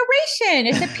a decoration.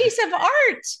 It's a piece of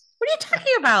art. What are you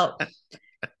talking about?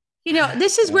 You know,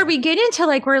 this is where we get into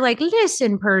like, we're like,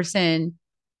 listen, person,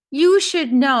 you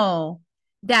should know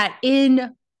that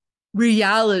in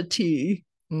reality,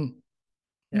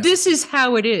 this is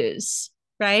how it is,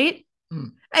 right?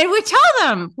 And we tell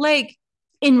them, like,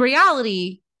 in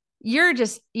reality,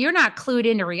 you're not clued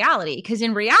into reality, because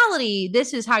in reality,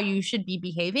 this is how you should be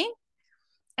behaving.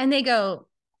 And they go,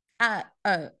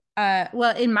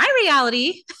 well, in my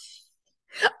reality,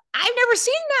 I've never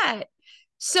seen that.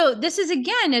 So this is,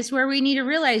 again, is where we need to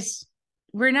realize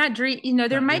we're not dream.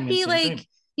 There might be like,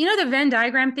 the Venn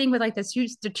diagram thing with like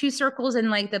the two circles and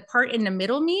like the part in the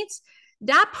middle meets.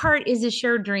 That part is a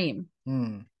shared dream.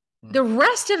 The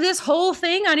rest of this whole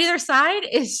thing on either side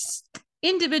is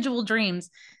individual dreams.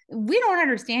 We don't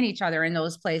understand each other in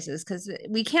those places because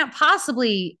we can't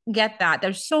possibly get that.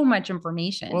 There's so much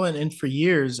information. Well, and for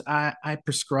years, I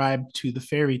prescribed to the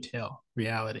fairy tale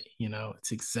reality.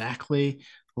 It's exactly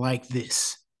like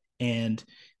this. And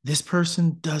this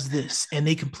person does this, and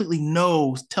they completely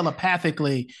know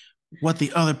telepathically what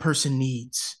the other person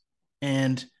needs.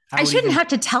 And I shouldn't have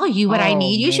to tell you what I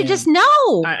need. You should just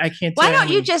know. I can't. Why don't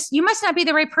you must not be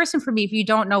the right person for me if you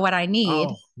don't know what I need.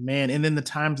 Oh man. And then the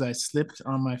times I slipped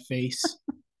on my face,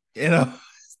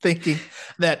 thinking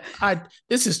that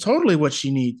this is totally what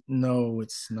she needs. No,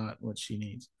 it's not what she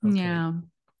needs. Okay. Yeah.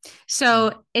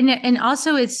 So, and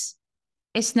also it's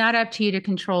not up to you to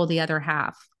control the other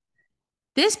half.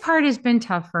 This part has been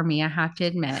tough for me, I have to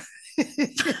admit.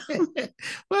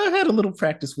 Well, I've had a little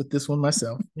practice with this one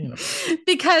myself,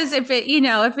 because if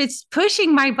it's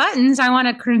pushing my buttons, I want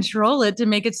to control it to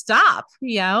make it stop,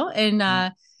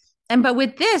 but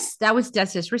with this,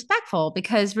 that's disrespectful,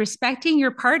 because respecting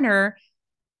your partner,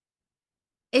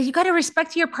 you got to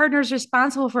respect your partner's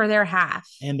responsible for their half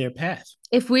and their path.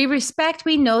 If we respect,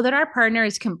 we know that our partner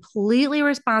is completely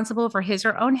responsible for his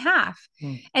or own half.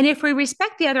 And if we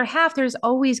respect the other half, there's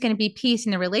always going to be peace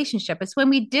in the relationship. It's when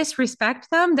we disrespect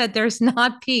them that there's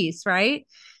not peace, right?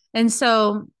 And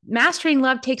so mastering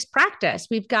love takes practice.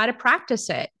 We've got to practice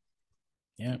it.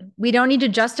 Yeah. We don't need to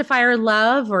justify our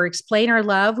love or explain our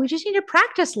love. We just need to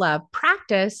practice love.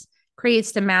 Practice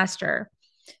creates the master.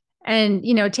 And,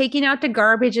 taking out the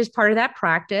garbage is part of that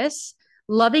practice.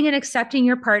 Loving and accepting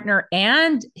your partner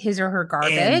and his or her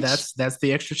garbage. And that's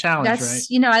the extra challenge,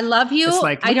 right? I love you.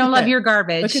 Like, I don't love your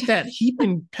garbage. Look at that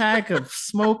heaping pack of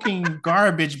smoking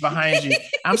garbage behind you.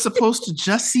 I'm supposed to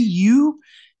just see you.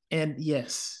 And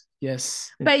yes.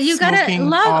 But you got to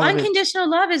love. Unconditional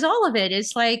love is all of it.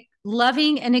 It's like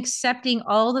loving and accepting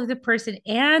all of the person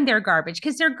and their garbage,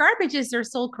 because their garbage is their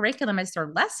soul curriculum, it's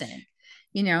their lesson.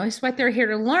 It's what they're here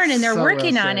to learn, and they're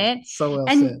working on it. So well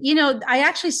and said. I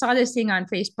actually saw this thing on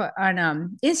Facebook,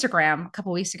 on Instagram a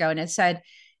couple of weeks ago, and it said,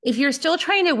 if you're still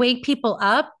trying to wake people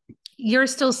up, you're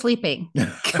still sleeping.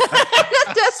 And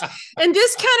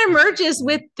this kind of merges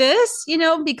with this,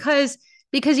 because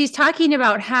he's talking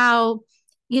about how,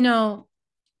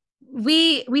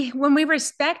 we when we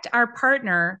respect our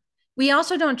partner, we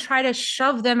also don't try to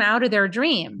shove them out of their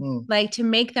dream, like to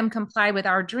make them comply with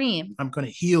our dream. I'm going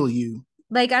to heal you.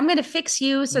 Like, I'm going to fix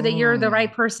you so that you're the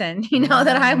right person, that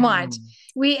I want.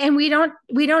 We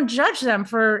don't judge them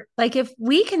for, like, if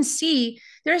we can see,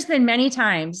 there's been many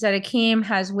times that Akeem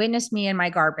has witnessed me in my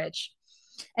garbage,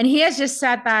 and he has just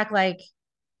sat back, like,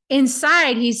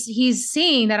 inside, he's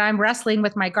seeing that I'm wrestling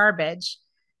with my garbage,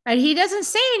 and he doesn't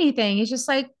say anything. He's just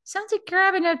like, sounds like you're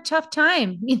having a tough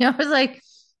time. It's like,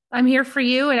 I'm here for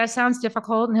you, and that sounds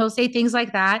difficult. And he'll say things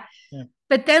like that. Yeah.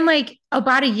 But then, like,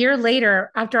 about a year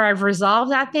later, after I've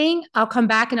resolved that thing, I'll come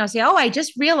back and I'll say, oh, I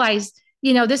just realized,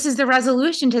 this is the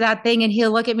resolution to that thing. And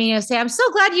he'll look at me and say, I'm so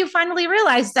glad you finally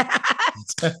realized that,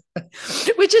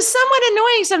 which is somewhat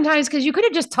annoying sometimes, because you could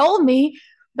have just told me.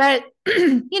 But,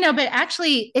 but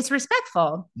actually it's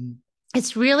respectful.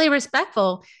 It's really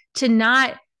respectful to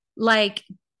not, like,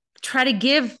 try to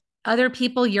give other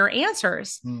people your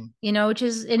answers, which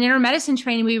is in inner medicine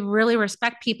training. We really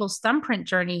respect people's thumbprint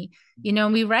journey,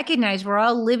 and we recognize we're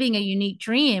all living a unique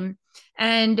dream,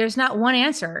 and there's not one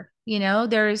answer.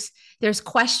 There's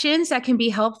questions that can be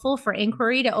helpful for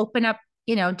inquiry, to open up,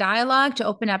 dialogue, to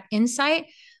open up insight.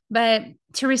 But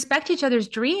to respect each other's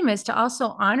dream is to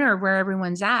also honor where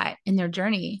everyone's at in their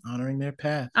journey, honoring their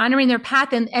path. And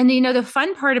the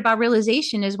fun part about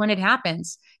realization is when it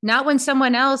happens, not when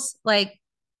someone else, like,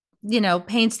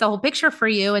 paints the whole picture for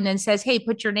you and then says, hey,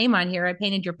 put your name on here, I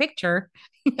painted your picture,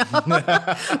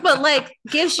 but, like,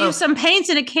 gives you some paints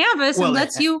and a canvas and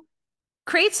lets you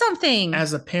create something.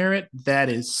 As a parent, that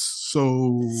is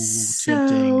so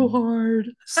tempting. Hard.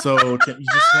 You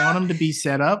just want them to be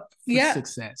set up for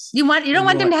success. You don't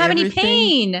want them to have any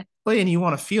pain. Well, and you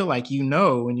want to feel like,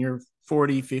 in your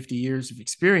 40, 50 years of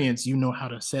experience, how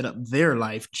to set up their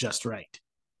life just right.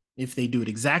 If they do it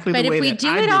exactly the way that I did it. But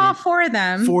if we do it all for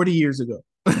them 40 years ago,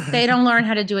 they don't learn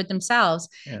how to do it themselves.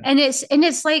 Yeah. And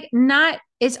it's like,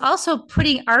 it's also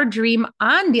putting our dream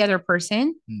on the other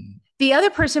person, The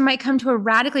other person might come to a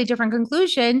radically different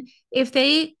conclusion if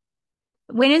they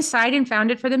went inside and found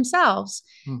it for themselves.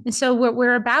 And so what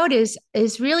we're about is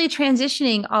really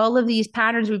transitioning all of these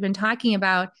patterns we've been talking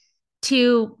about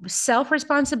to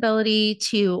self-responsibility,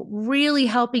 to really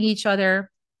helping each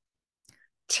other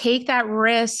take that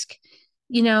risk,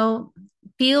 you know,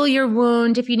 feel your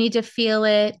wound if you need to feel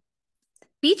it.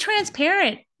 Be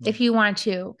transparent if you want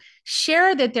to.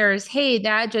 Share that there's, hey,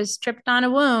 that just tripped on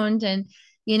a wound. And,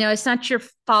 you know, it's not your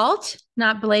fault,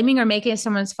 not blaming or making it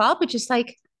someone's fault, but just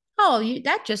like, oh,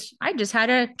 I just had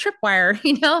a tripwire,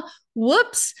 you know,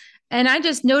 whoops. And I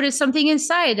just noticed something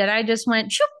inside that I just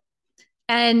went, shoop.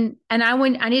 And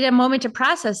I need a moment to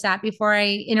process that before I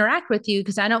interact with you,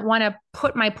 because I don't want to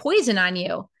put my poison on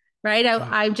you. Right.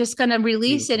 I'm just going to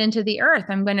release it into the earth.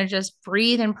 I'm going to just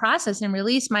breathe and process and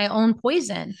release my own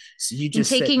poison. So you and just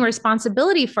taking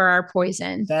responsibility for our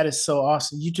poison. That is so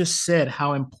awesome. You just said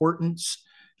how important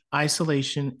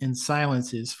isolation and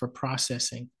silence is for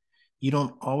processing. You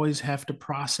don't always have to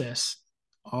process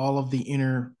all of the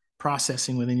inner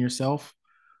processing within yourself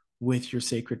with your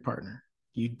sacred partner.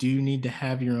 You do need to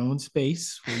have your own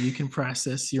space where you can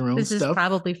process your own This stuff. This is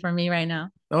probably for me right now.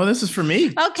 Oh, this is for me.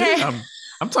 Okay.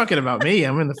 I'm talking about me.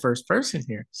 I'm in the first person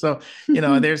here. So, you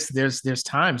know, there's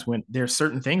times when there's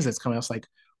certain things that's coming out. It's like,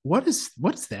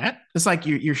 what's that? It's like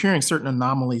you're hearing certain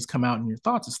anomalies come out in your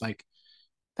thoughts. It's like,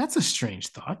 that's a strange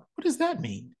thought. What does that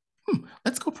mean?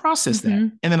 Let's go process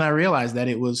that. And then I realized that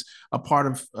it was a part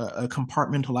of a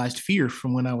compartmentalized fear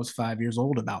from when I was 5 years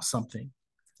old about something.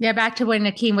 Yeah, back to when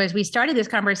Akeem was, we started this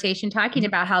conversation talking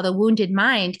about how the wounded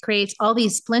mind creates all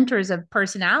these splinters of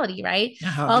personality, right?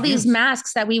 Yeah, all these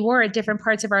masks that we wore at different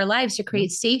parts of our lives to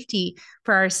create safety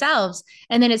for ourselves.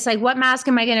 And then it's like, what mask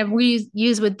am I going to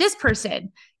use with this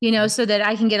person, you know, so that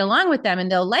I can get along with them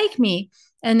and they'll like me?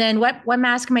 And then what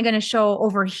mask am I going to show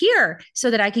over here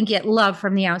so that I can get love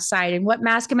from the outside? And what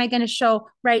mask am I going to show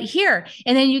right here?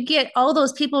 And then you get all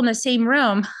those people in the same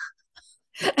room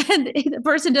and the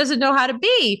person doesn't know how to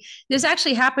be. This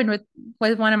actually happened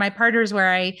with one of my partners where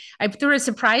I threw a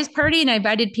surprise party and I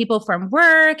invited people from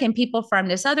work and people from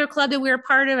this other club that we were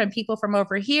part of and people from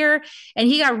over here. And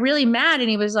he got really mad and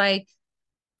he was like,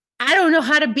 I don't know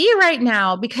how to be right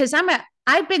now because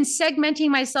I've been segmenting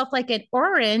myself like an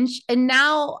orange and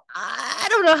now I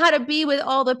don't know how to be with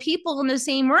all the people in the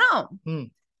same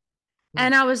room.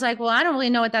 And I was like, well, I don't really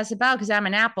know what that's about because I'm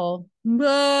an apple,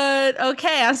 but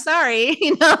okay, I'm sorry.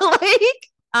 You know, like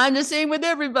I'm the same with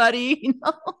everybody, you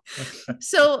know?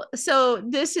 So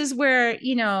this is where,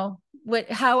 you know,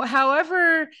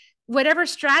 whatever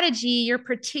strategy your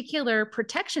particular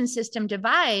protection system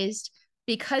devised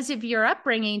because of your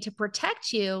upbringing to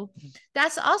protect you,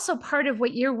 that's also part of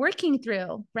what you're working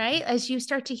through, right? As you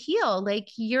start to heal, like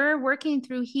you're working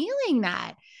through healing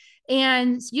that.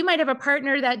 And you might have a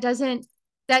partner that doesn't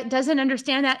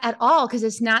understand that at all because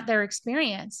it's not their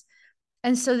experience.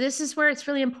 And so this is where it's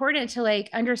really important to like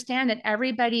understand that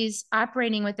everybody's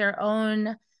operating with their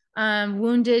own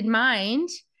wounded mind,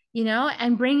 you know,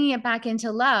 and bringing it back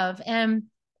into love. And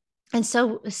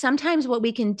so sometimes what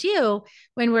we can do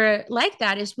when we're like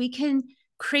that is we can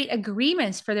create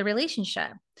agreements for the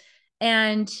relationship.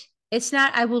 And it's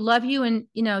not, I will love you and,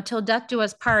 you know, till death do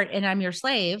us part and I'm your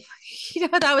slave. You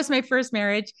know, that was my first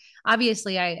marriage.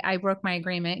 Obviously, I broke my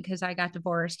agreement because I got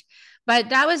divorced,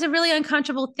 but that was a really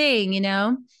uncomfortable thing, you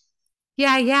know?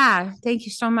 Yeah. Thank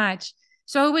you so much.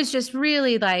 So it was just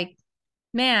really like,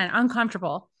 man,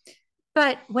 uncomfortable.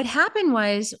 But what happened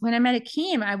was when I met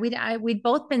Akeem, we'd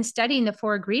both been studying the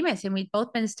 4 agreements and we'd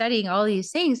both been studying all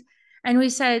these things. And we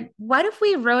said, what if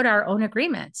we wrote our own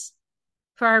agreements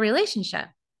for our relationship?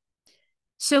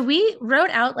 So we wrote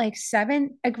out like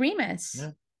 7 agreements. Yeah.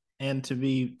 And to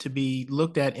be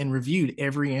looked at and reviewed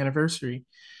every anniversary.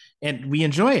 And we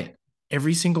enjoy it.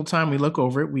 Every single time we look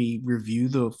over it, we review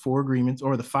the 4 agreements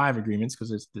or the 5 agreements because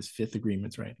there's this 5th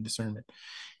agreements, right? Discernment.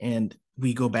 And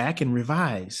we go back and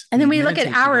revise. And then we look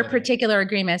at our particular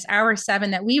agreements, our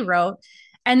 7 that we wrote.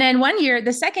 And then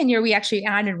the second year, we actually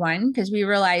added one because we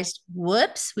realized,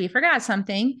 whoops, we forgot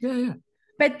something. Yeah.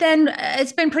 But then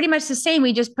it's been pretty much the same.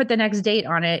 We just put the next date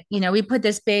on it. You know, we made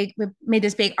this big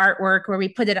artwork where we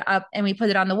put it up and we put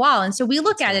it on the wall. And so we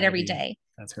look at it every day.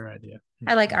 That's her idea.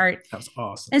 I like art. That was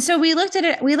awesome. And so we look at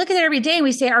it every day and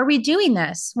we say, are we doing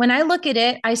this? When I look at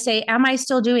it, I say, am I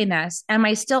still doing this? Am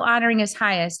I still honoring his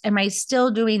highest? Am I still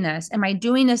doing this? Am I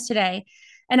doing this today?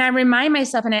 And I remind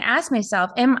myself and I ask myself,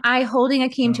 am I holding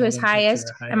Akeem to his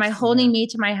highest? Am I holding me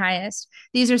to my highest?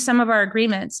 These are some of our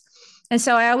agreements. And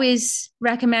so I always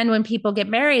recommend when people get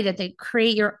married that they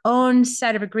create your own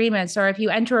set of agreements, or if you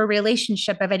enter a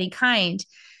relationship of any kind,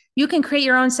 you can create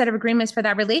your own set of agreements for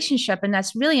that relationship. And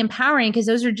that's really empowering because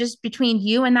those are just between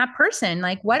you and that person.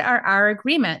 Like, what are our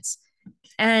agreements?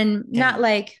 And not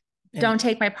like, don't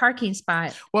take my parking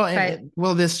spot.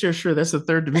 Well, this sure that's the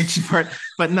third dimension part.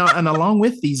 But no, and along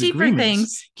with these agreements,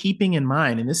 things. Keeping in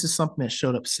mind, and this is something that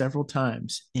showed up several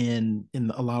times in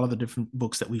a lot of the different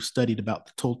books that we've studied about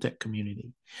the Toltec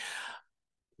community.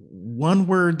 One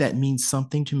word that means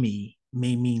something to me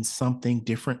may mean something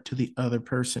different to the other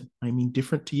person. I mean,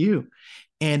 different to you.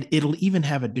 And it'll even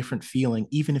have a different feeling,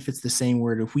 even if it's the same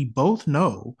word. If we both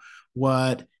know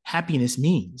what happiness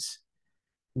means,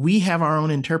 we have our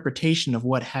own interpretation of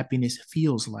what happiness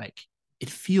feels like. It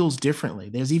feels differently.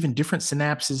 There's even different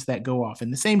synapses that go off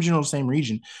in the same general, same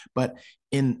region, but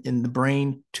in the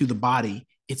brain to the body,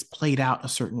 it's played out a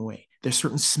certain way. There's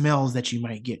certain smells that you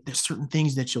might get. There's certain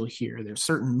things that you'll hear. There's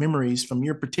certain memories from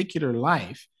your particular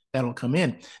life that'll come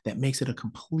in that makes it a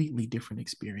completely different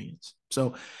experience.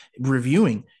 So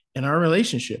reviewing in our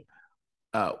relationship,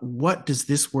 what does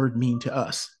this word mean to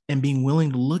us? And being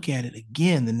willing to look at it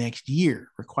again the next year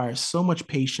requires so much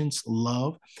patience,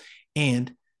 love,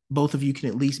 and both of you can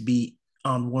at least be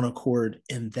on one accord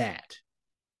in that.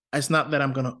 It's not that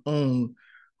I'm going to own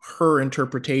her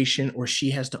interpretation or she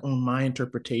has to own my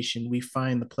interpretation. We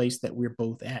find the place that we're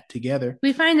both at together.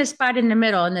 We find the spot in the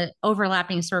middle in the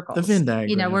overlapping circles, the Venn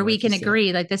diagram, where we can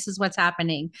agree, like, this is what's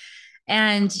happening.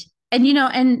 And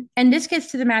this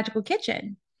gets to the magical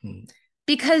kitchen,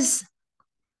 because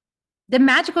the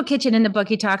magical kitchen in the book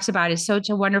he talks about is such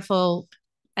a wonderful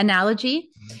analogy,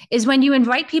 is when you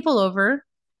invite people over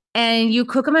and you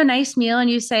cook them a nice meal and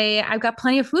you say, I've got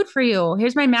plenty of food for you.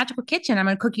 Here's my magical kitchen. I'm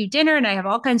going to cook you dinner and I have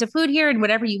all kinds of food here and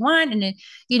whatever you want. And,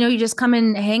 you just come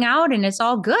and hang out and it's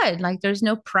all good. Like, there's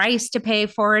no price to pay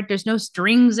for it. There's no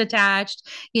strings attached.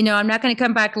 I'm not going to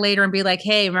come back later and be like,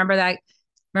 hey, remember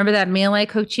that meal I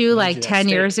cooked you like 10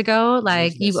 years ago?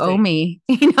 Like, you owe me,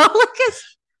 like,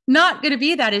 it's not going to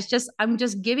be that. It's just, I'm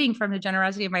just giving from the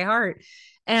generosity of my heart.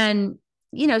 And,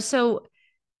 so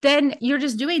then you're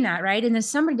just doing that, right? And then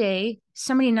somebody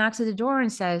knocks at the door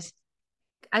and says,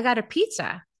 I got a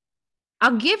pizza.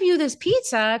 I'll give you this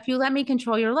pizza if you let me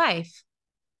control your life.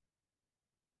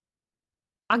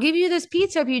 I'll give you this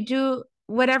pizza if you do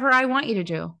whatever I want you to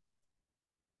do.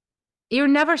 You're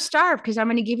never starved because I'm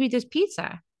going to give you this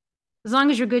pizza as long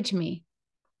as you're good to me.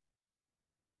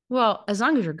 Well, as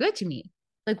long as you're good to me,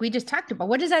 like we just talked about,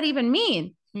 what does that even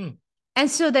mean? And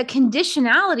so the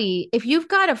conditionality, if you've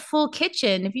got a full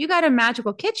kitchen, if you got a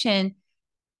magical kitchen,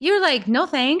 you're like, no,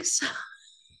 thanks.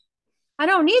 I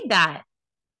don't need that.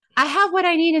 I have what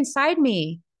I need inside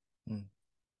me.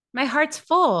 My heart's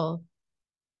full.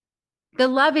 The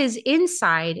love is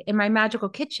inside in my magical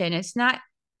kitchen. It's not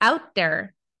out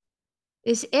there.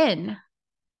 It's in.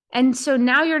 And so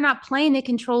now you're not playing the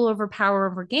control over power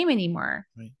over game anymore.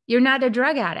 Right. You're not a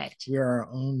drug addict. We are our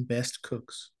own best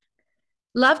cooks.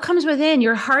 Love comes within.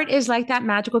 Your heart is like that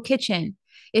magical kitchen.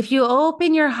 If you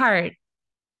open your heart,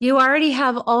 you already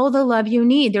have all the love you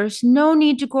need. There's no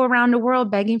need to go around the world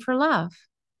begging for love.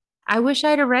 I wish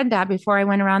I'd have read that before I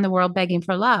went around the world begging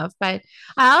for love. But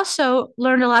I also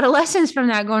learned a lot of lessons from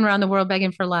that, going around the world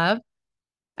begging for love.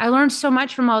 I learned so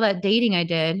much from all that dating I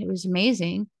did. It was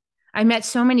amazing. I met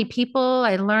so many people.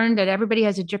 I learned that everybody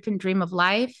has a different dream of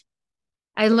life.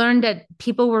 I learned that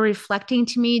people were reflecting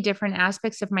to me different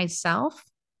aspects of myself,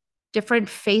 different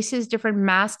faces, different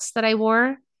masks that I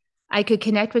wore. I could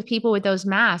connect with people with those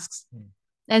masks.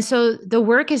 And so the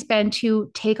work has been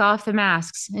to take off the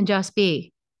masks and just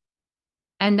be.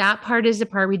 And that part is the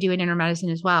part we do in inner medicine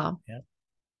as well. Yep.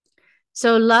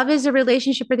 So love is a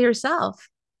relationship with yourself.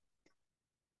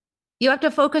 You have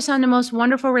to focus on the most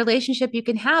wonderful relationship you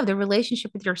can have, the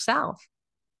relationship with yourself.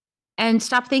 And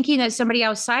stop thinking that somebody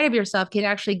outside of yourself can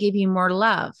actually give you more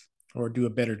love. Or do a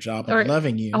better job of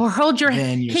loving you. Or hold your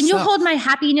hand. Can you hold my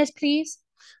happiness, please?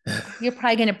 You're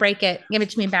probably going to break it. Give it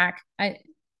to me back.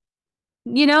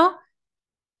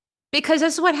 Because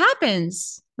that's what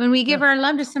happens when we give our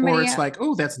love to somebody else. Or it's like,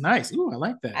 oh, that's nice. Oh, I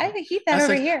like that. I can keep that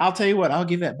over here. I'll tell you what, I'll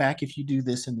give that back if you do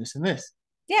this and this and this.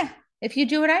 Yeah. If you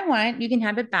do what I want, you can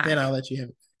have it back. Then I'll let you have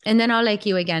it. And then I'll like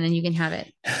you again and you can have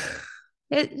it.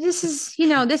 This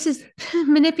is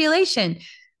manipulation.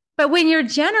 But when you're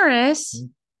generous,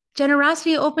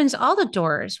 generosity opens all the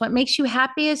doors. What makes you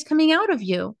happy is coming out of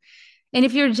you. And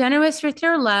if you're generous with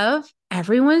your love,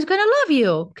 everyone's going to love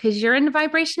you because you're in the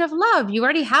vibration of love. You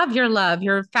already have your love.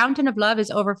 Your fountain of love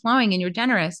is overflowing and you're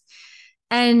generous.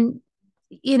 And,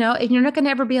 and you're not going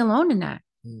to ever be alone in that.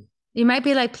 You might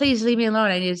be like, please leave me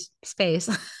alone. I need space.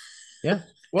 Yeah.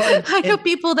 Well, I know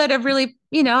people that have really,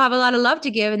 have a lot of love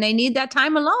to give and they need that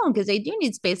time alone because they do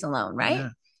need space alone, right?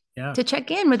 Yeah. to check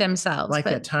in with themselves. Like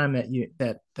But that time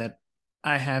that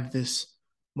I have this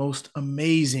most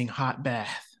amazing hot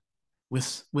bath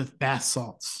with bath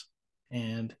salts,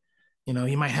 and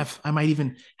you might have I might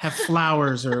even have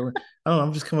flowers, or oh,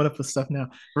 I'm just coming up with stuff now,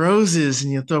 roses,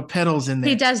 and you throw petals in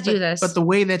he there. does do But this. the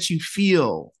way that you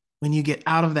feel when you get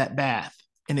out of that bath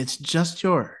and it's just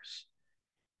yours,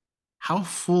 how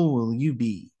full will you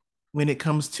be when it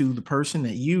comes to the person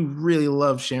that you really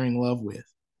love sharing love with,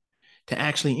 to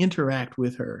actually interact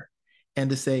with her and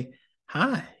to say,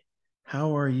 hi,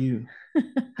 how are you?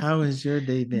 How has your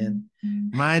day been?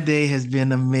 My day has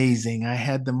been amazing. I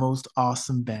had the most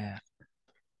awesome bath.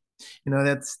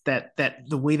 That's that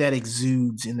the way that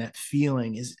exudes in that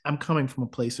feeling is, I'm coming from a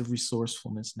place of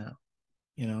resourcefulness now,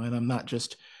 and I'm not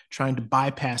just trying to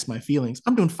bypass my feelings.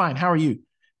 I'm doing fine. How are you?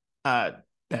 Uh,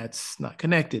 that's not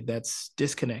connected. That's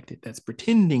disconnected. That's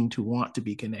pretending to want to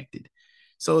be connected.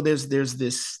 So there's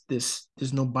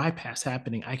no bypass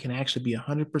happening. I can actually be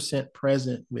 100%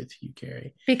 present with you,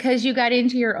 Carrie. Because you got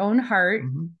into your own heart,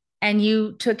 mm-hmm, and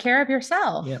you took care of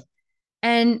yourself. Yeah.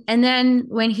 And then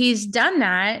when he's done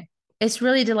that, it's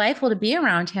really delightful to be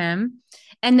around him.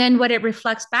 And then what it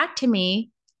reflects back to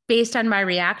me based on my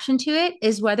reaction to it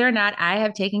is whether or not I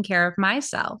have taken care of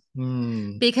myself.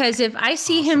 Because if I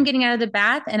see him getting out of the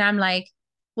bath and I'm like,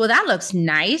 well, that looks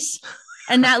nice,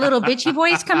 and that little bitchy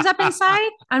voice comes up inside,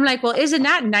 I'm like, well, isn't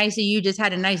that nice that you just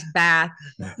had a nice bath?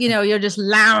 You're just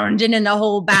lounging in the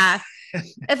whole bath.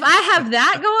 If I have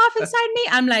that go off inside me,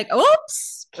 I'm like,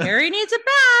 oops, Carrie needs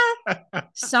a bath.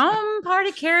 Some part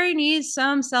of Carrie needs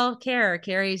some self-care.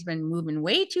 Carrie's been moving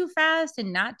way too fast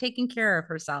and not taking care of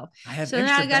herself. So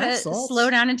now I gotta slow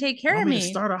down and take care of me. To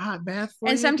start a hot bath for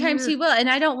and you, sometimes dear? He will. And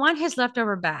I don't want his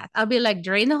leftover bath. I'll be like,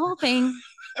 drain the whole thing.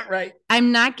 Right.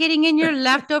 I'm not getting in your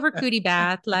leftover cootie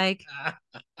bath. Like,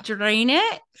 drain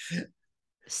it,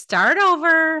 start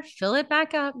over, fill it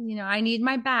back up. I need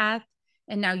my bath.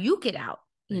 And now you get out.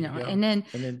 And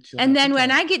then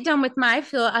when I get done with I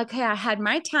feel okay, I had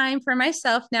my time for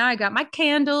myself. Now I got my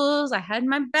candles, I had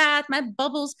my bath, my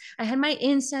bubbles, I had my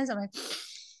incense. I'm like,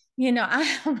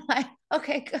 I'm like,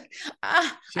 okay, good.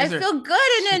 I feel good.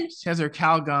 And then she has her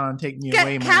Calgon take me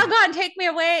away. Calgon take me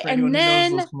away. And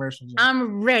then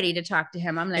I'm ready to talk to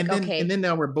him. I'm like, okay. And then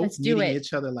now we're both meeting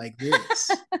each other like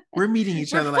this. We're meeting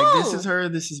each other like, this is her,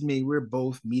 this is me. We're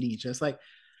both meeting each other. It's like,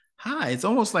 hi. It's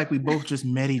almost like we both just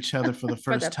met each other for the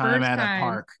first time at a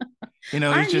park. Aren't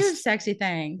it's just you a sexy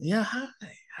thing? Yeah. Hi.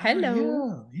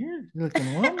 Hello. You're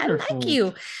looking wonderful. I like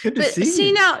you. Good to see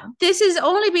you. Now this is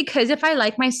only because if I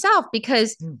like myself,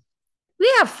 because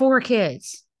we have 4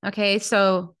 kids. Okay.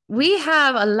 So we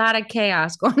have a lot of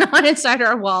chaos going on inside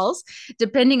our walls,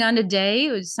 depending on the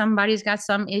day. Somebody's got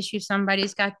some issue.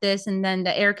 Somebody's got this. And then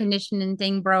the air conditioning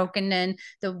thing broke. And then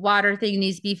the water thing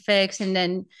needs to be fixed. And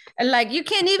then you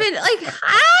can't even, I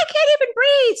can't even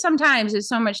breathe sometimes. There's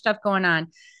so much stuff going on.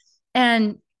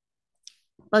 And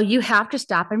well, you have to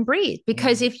stop and breathe,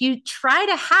 because if you try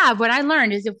to have, what I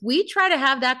learned is, if we try to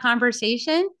have that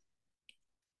conversation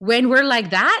when we're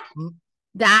like that,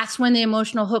 that's when the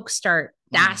emotional hooks start.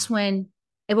 That's when,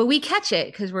 well, we catch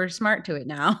it because we're smart to it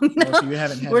now. Well, you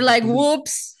haven't had we're like,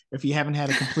 whoops. If you haven't had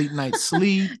a complete night's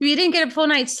sleep, if you didn't get a full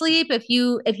night's sleep, if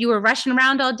you were rushing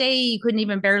around all day, you couldn't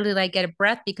even barely get a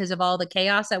breath because of all the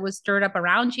chaos that was stirred up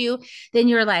around you, then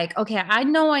you're like, okay, I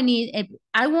know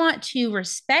I want to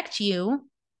respect you.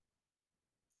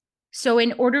 So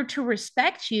in order to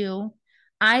respect you,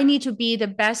 I need to be the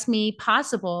best me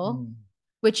possible,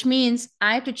 which means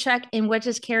I have to check in, what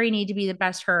does Carrie need to be the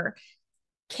best her?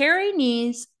 Carrie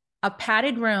needs a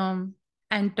padded room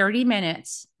and 30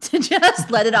 minutes to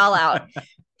just let it all out.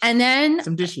 And then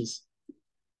some dishes.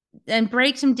 And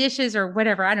break some dishes or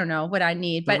whatever. I don't know what I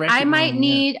need, but I might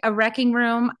need a wrecking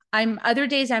room. Other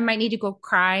days I might need to go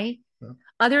cry. Yeah.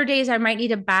 Other days I might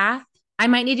need a bath. I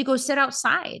might need to go sit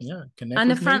outside on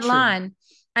the front lawn.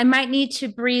 I might need to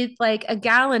breathe like a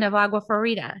gallon of agua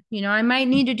florida. I might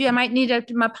need to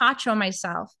mapacho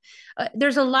myself.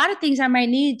 There's a lot of things I might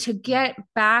need to get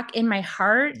back in my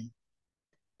heart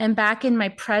and back in my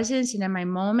presence and in my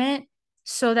moment,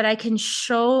 so that I can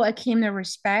show Akeem the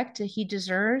respect that he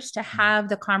deserves to have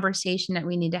the conversation that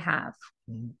we need to have.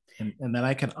 And that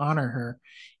I can honor her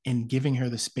in giving her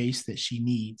the space that she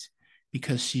needs,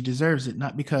 because she deserves it,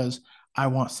 not because I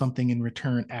want something in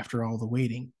return after all the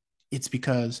waiting. It's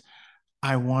because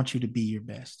I want you to be your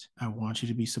best. I want you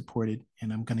to be supported,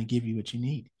 and I'm going to give you what you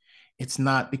need. It's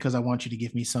not because I want you to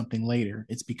give me something later.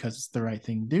 It's because it's the right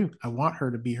thing to do. I want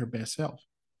her to be her best self.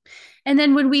 And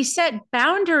then when we set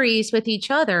boundaries with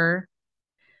each other,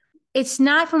 it's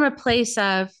not from a place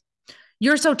of,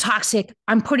 you're so toxic.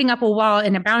 I'm putting up a wall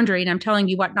and a boundary and I'm telling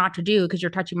you what not to do because you're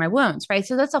touching my wounds, right?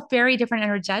 So that's a very different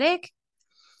energetic.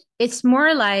 It's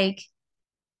more like,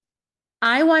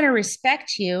 I want to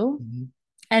respect you Mm-hmm.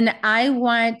 and I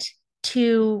want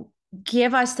to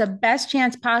give us the best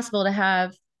chance possible to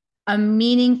have a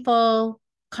meaningful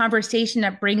conversation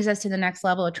that brings us to the next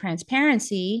level of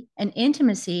transparency and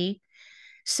intimacy.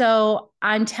 So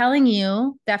I'm telling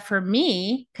you that for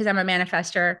me, because I'm a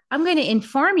manifester, I'm going to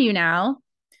inform you now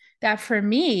that for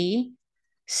me,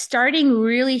 starting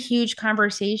really huge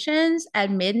conversations at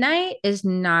midnight is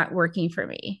not working for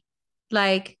me.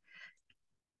 Like,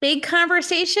 big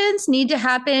conversations need to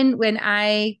happen when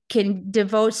I can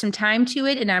devote some time to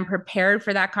it and I'm prepared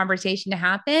for that conversation to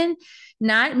happen.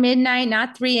 Not midnight,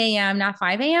 not 3 a.m., not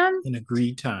 5 a.m. An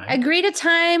agreed time. Agreed a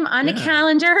time on a Yeah.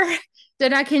 calendar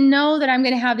that I can know that I'm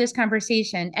going to have this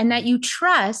conversation and that you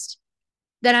trust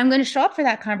that I'm going to show up for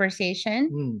that conversation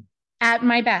Mm. at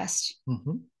my best.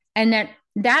 Mm-hmm. And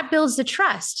that builds the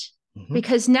trust Mm-hmm.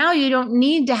 because now you don't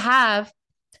need to have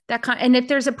that. And if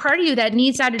there's a part of you that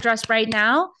needs that addressed right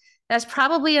now, that's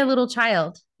probably a little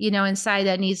child, inside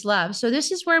that needs love. So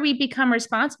this is where we become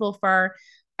responsible for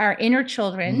our inner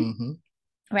children, Mm-hmm.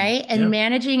 right? And Yeah.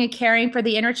 managing and caring for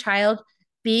the inner child,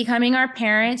 becoming our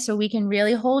parents so we can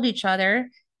really hold each other,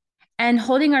 and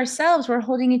holding ourselves, we're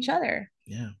holding each other.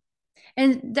 Yeah.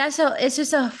 And it's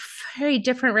just a very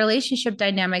different relationship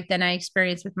dynamic than I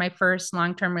experienced with my first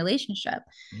long-term relationship.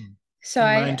 Mm. So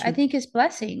And mine I too. think it's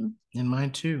blessing. And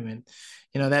mine too.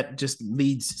 And that just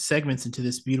leads segments into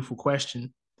this beautiful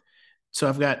question. So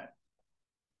I've got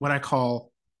what I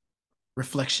call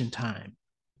reflection time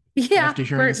Yeah, after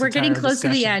hearing this we're getting entire close to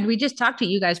the discussion. end. We just talked to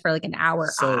you guys for like an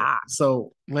hour.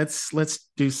 So let's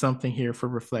do something here for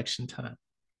reflection time.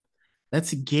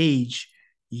 Let's gauge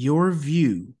your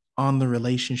view on the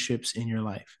relationships in your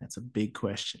life. That's a big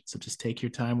question. So just take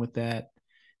your time with that.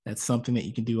 That's something that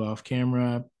you can do off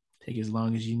camera. Take as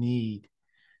long as you need.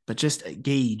 But just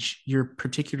gauge your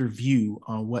particular view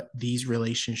on what these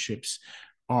relationships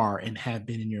are and have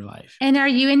been in your life. And are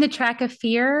you in the track of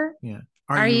fear? Yeah.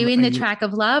 Are you in the track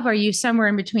of love? Are you somewhere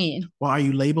in between? Well, are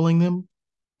you labeling them?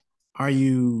 Are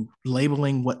you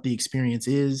labeling what the experience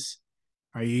is?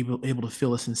 Are you able to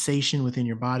feel a sensation within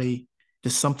your body?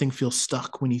 Does something feel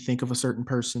stuck when you think of a certain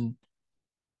person?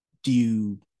 Do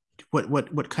you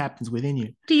what happens within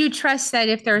you? Do you trust that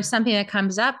if there's something that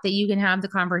comes up that you can have the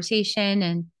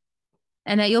conversation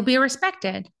and that you'll be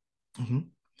respected? Mm-hmm.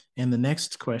 And the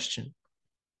next question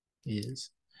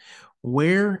is,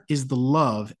 where is the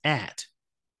love at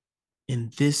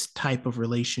in this type of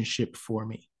relationship for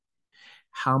me?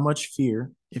 How much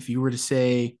fear, if you were to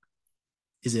say,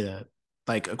 is it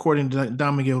like according to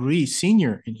Don Miguel Ruiz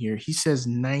Sr. in here, he says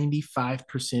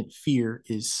 95% fear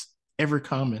is ever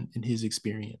common in his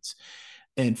experience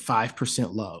and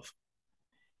 5% love.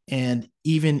 And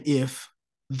even if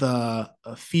the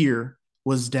fear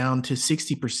was down to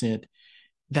 60%,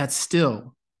 that's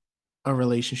still a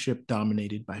relationship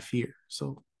dominated by fear.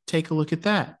 So take a look at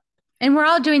that. And we're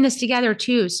all doing this together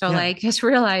too. So Yeah. like, just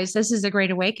realize this is a great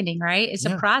awakening, right? It's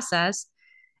a process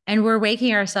and we're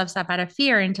waking ourselves up out of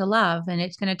fear into love. And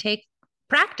it's going to take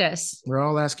practice. We're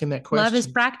all asking that question. Love is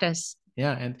practice.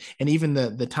 Yeah. And even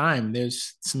the time,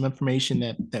 there's some information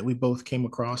that we both came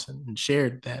across and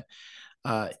shared that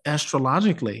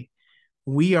astrologically,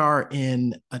 we are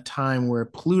in a time where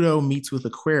Pluto meets with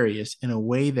Aquarius in a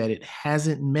way that it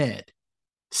hasn't met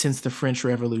since the French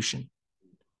Revolution.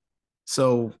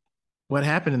 So what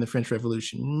happened in the French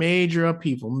Revolution? Major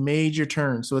upheaval, major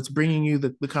turn. So it's bringing you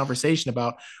the conversation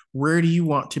about where do you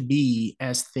want to be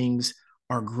as things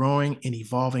are growing and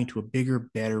evolving to a bigger,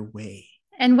 better way.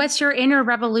 And what's your inner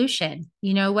revolution?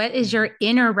 What is your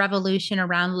inner revolution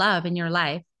around love in your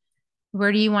life?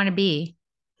 Where do you want to be?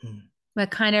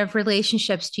 What kind of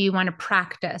relationships do you want to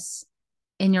practice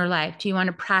in your life? Do you want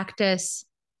to practice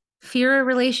fear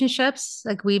relationships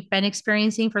like we've been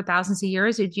experiencing for thousands of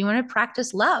years? Or do you want to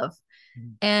practice love?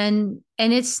 And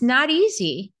it's not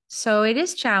easy. So it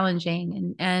is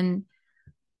challenging. And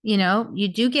you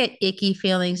do get icky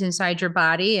feelings inside your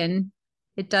body and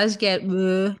it does get,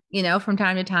 from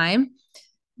time to time.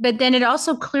 But then it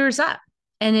also clears up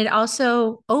and it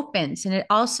also opens and it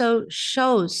also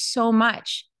shows so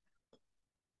much.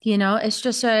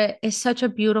 It's such a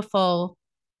beautiful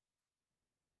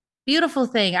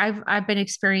thing I've been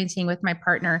experiencing with my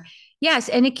partner. Yes,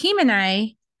 and Akeem and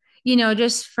I,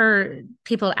 just for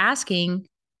people asking,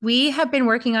 we have been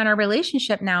working on our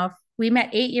relationship now. We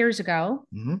met 8 years ago,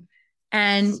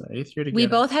 and So 8th year we together.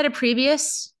 both had a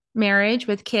previous marriage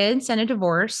with kids and a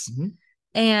divorce.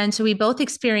 And so we both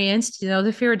experienced,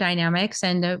 the fear dynamics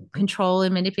and the control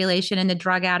and manipulation and the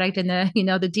drug addict and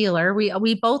the dealer.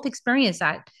 We both experienced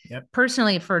that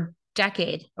personally for a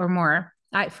decade or more.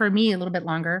 For me, a little bit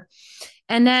longer.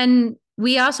 And then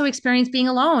we also experienced being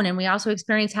alone, and we also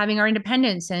experienced having our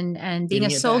independence and being a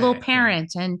solo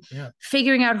parent and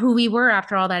figuring out who we were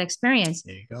after all that experience.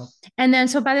 There you go. And then,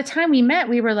 so by the time we met,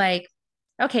 we were like,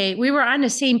 okay, we were on the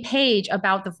same page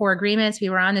about the 4 agreements. We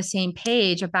were on the same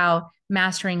page about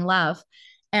mastering love.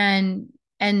 And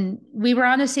we were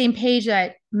on the same page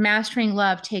that mastering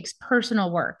love takes personal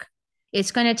work.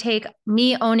 It's going to take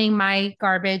me owning my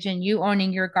garbage and you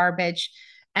owning your garbage,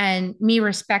 and me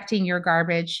respecting your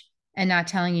garbage and not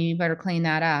telling you better clean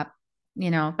that up,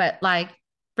 but like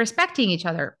respecting each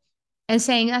other and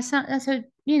saying,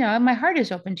 my heart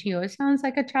is open to you. It sounds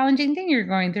like a challenging thing you're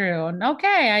going through. And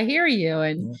okay, I hear you.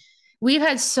 And we've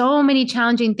had so many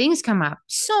challenging things come up,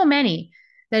 so many,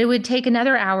 that it would take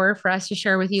another hour for us to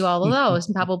share with you all of those,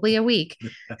 and probably a week.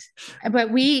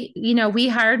 But we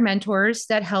hired mentors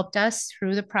that helped us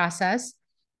through the process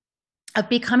of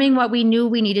becoming what we knew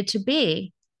we needed to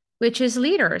be, which is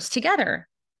leaders together,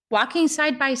 walking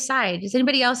side by side. Does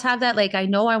anybody else have that? Like, I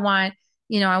know I want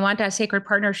that sacred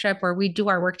partnership where we do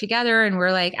our work together and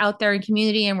we're like out there in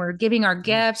community and we're giving our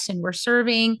gifts and we're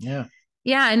serving. Yeah.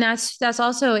 And that's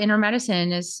also inner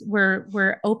medicine, is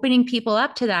we're opening people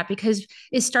up to that, because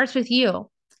it starts with you.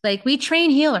 Like, we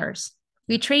train healers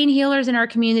in our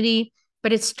community,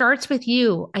 but it starts with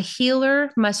you. A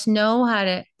healer must know how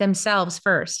to themselves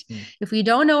first. If we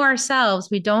don't know ourselves,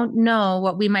 we don't know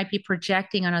what we might be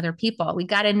projecting on other people. We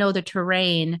got to know the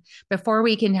terrain before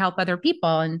we can help other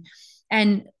people.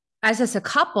 And as a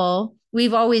couple,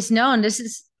 we've always known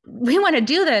we want to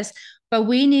do this, but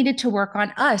we needed to work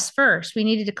on us first. We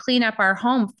needed to clean up our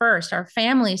home first, our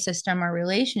family system, our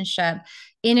relationship,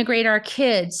 integrate our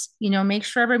kids, make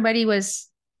sure everybody was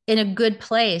in a good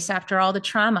place after all the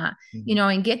trauma,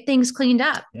 and get things cleaned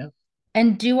up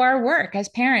and do our work as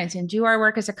parents and do our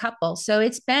work as a couple. So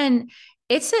it's a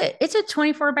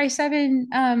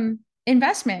 24/7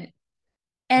 investment.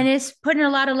 And it's putting a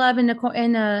lot of love in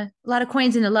a lot of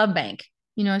coins in the love bank,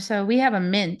 so we have a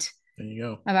mint. There you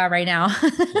go. About right now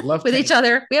with each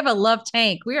other. We have a love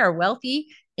tank. We are wealthy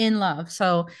in love.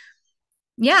 So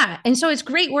yeah. And so it's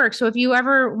great work. So if you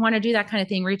ever want to do that kind of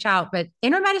thing, reach out. But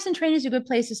inner medicine training is a good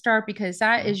place to start, because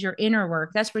that is your inner work.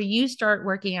 That's where you start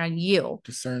working on you.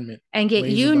 Discernment. And get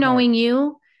you knowing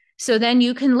you. So then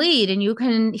you can lead, and you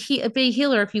can be a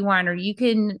healer if you want, or you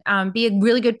can be a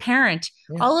really good parent.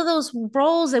 All of those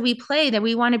roles that we play, that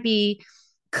we want to be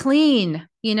clean.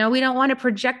 We don't want to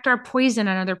project our poison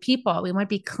on other people. We want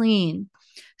to be clean.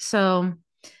 So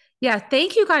yeah,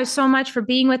 thank you guys so much for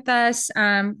being with us.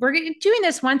 We're doing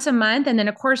this once a month. And then,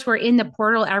 of course, we're in the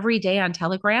portal every day on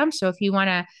Telegram. So if you want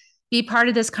to be part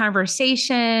of this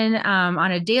conversation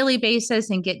on a daily basis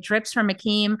and get drips from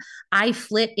Akeem, I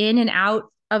flit in and out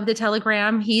of the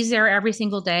Telegram. He's there every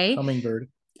single day. Hummingbird.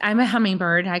 I'm a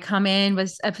hummingbird. I come in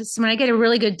when I get a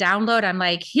really good download, I'm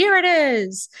like, here it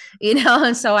is,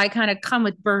 and so I kind of come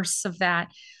with bursts of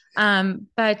that.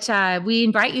 But we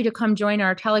invite you to come join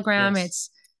our Telegram. It's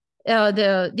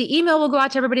the email will go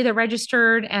out to everybody that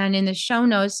registered, and in the show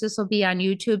notes, this will be on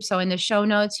YouTube. So in the show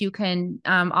notes, you can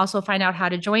also find out how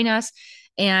to join us.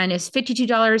 And it's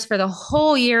 $52 for the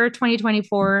whole year,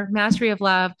 2024, Mastery of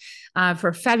Love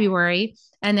for February.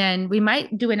 And then we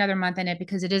might do another month in it,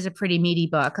 because it is a pretty meaty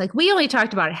book. Like, we only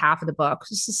talked about half of the book.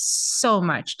 This is so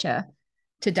much to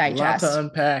digest. A lot to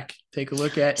unpack. Take a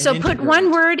look at. So put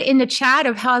one word in the chat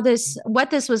of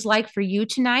what this was like for you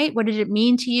tonight. What did it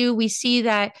mean to you? We see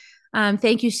that.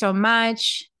 Thank you so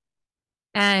much.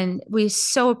 And we're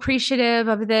so appreciative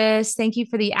of this. Thank you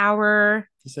for the hour.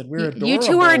 He said, we're adorable. You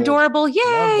two are adorable.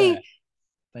 Yay.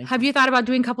 Have you thought about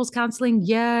doing couples counseling?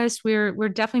 Yes, we're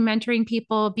definitely mentoring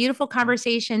people. Beautiful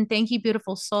conversation. Thank you,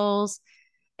 beautiful souls.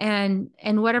 And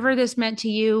whatever this meant to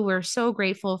you, we're so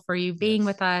grateful for you being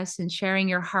with us and sharing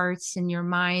your hearts and your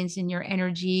minds and your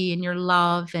energy and your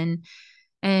love. And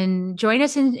join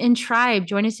us in tribe.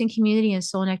 Join us in community in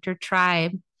Soul Nectar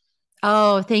Tribe.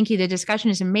 Oh, thank you. The discussion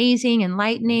is amazing,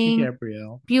 enlightening. Thank you,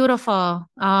 Gabrielle. Beautiful.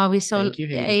 Oh,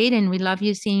 Aiden, we love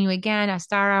you, seeing you again.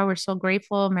 Astara, we're so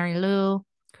grateful. Mary Lou,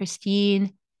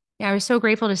 Christine. Yeah, we're so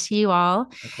grateful to see you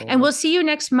all. And we'll see you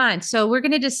next month. So we're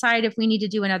going to decide if we need to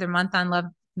do another month on love,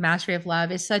 Mastery of Love.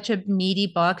 It's such a meaty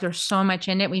book. There's so much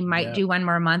in it. We might do one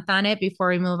more month on it before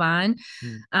we move on.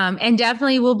 And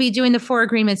definitely we'll be doing the 4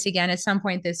 agreements again at some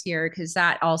point this year, because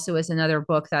that also is another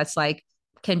book that's like,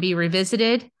 can be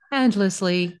revisited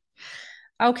endlessly.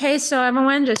 Okay, so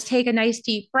everyone just take a nice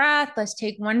deep breath. Let's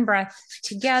take one breath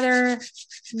together.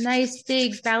 Nice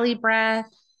big belly breath.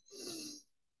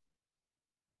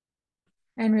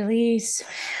 And release.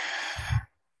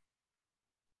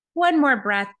 One more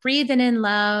breath. Breathing in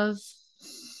love.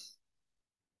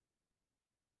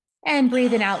 And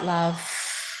breathing out love.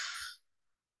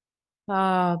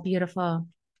 Oh, beautiful.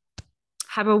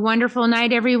 Have a wonderful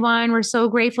night, everyone. We're so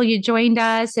grateful you joined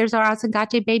us. There's our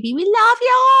Asangate baby. We love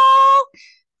y'all.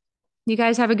 You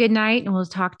guys have a good night, and we'll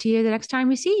talk to you the next time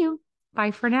we see you.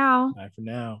 Bye for now. Bye for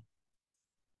now.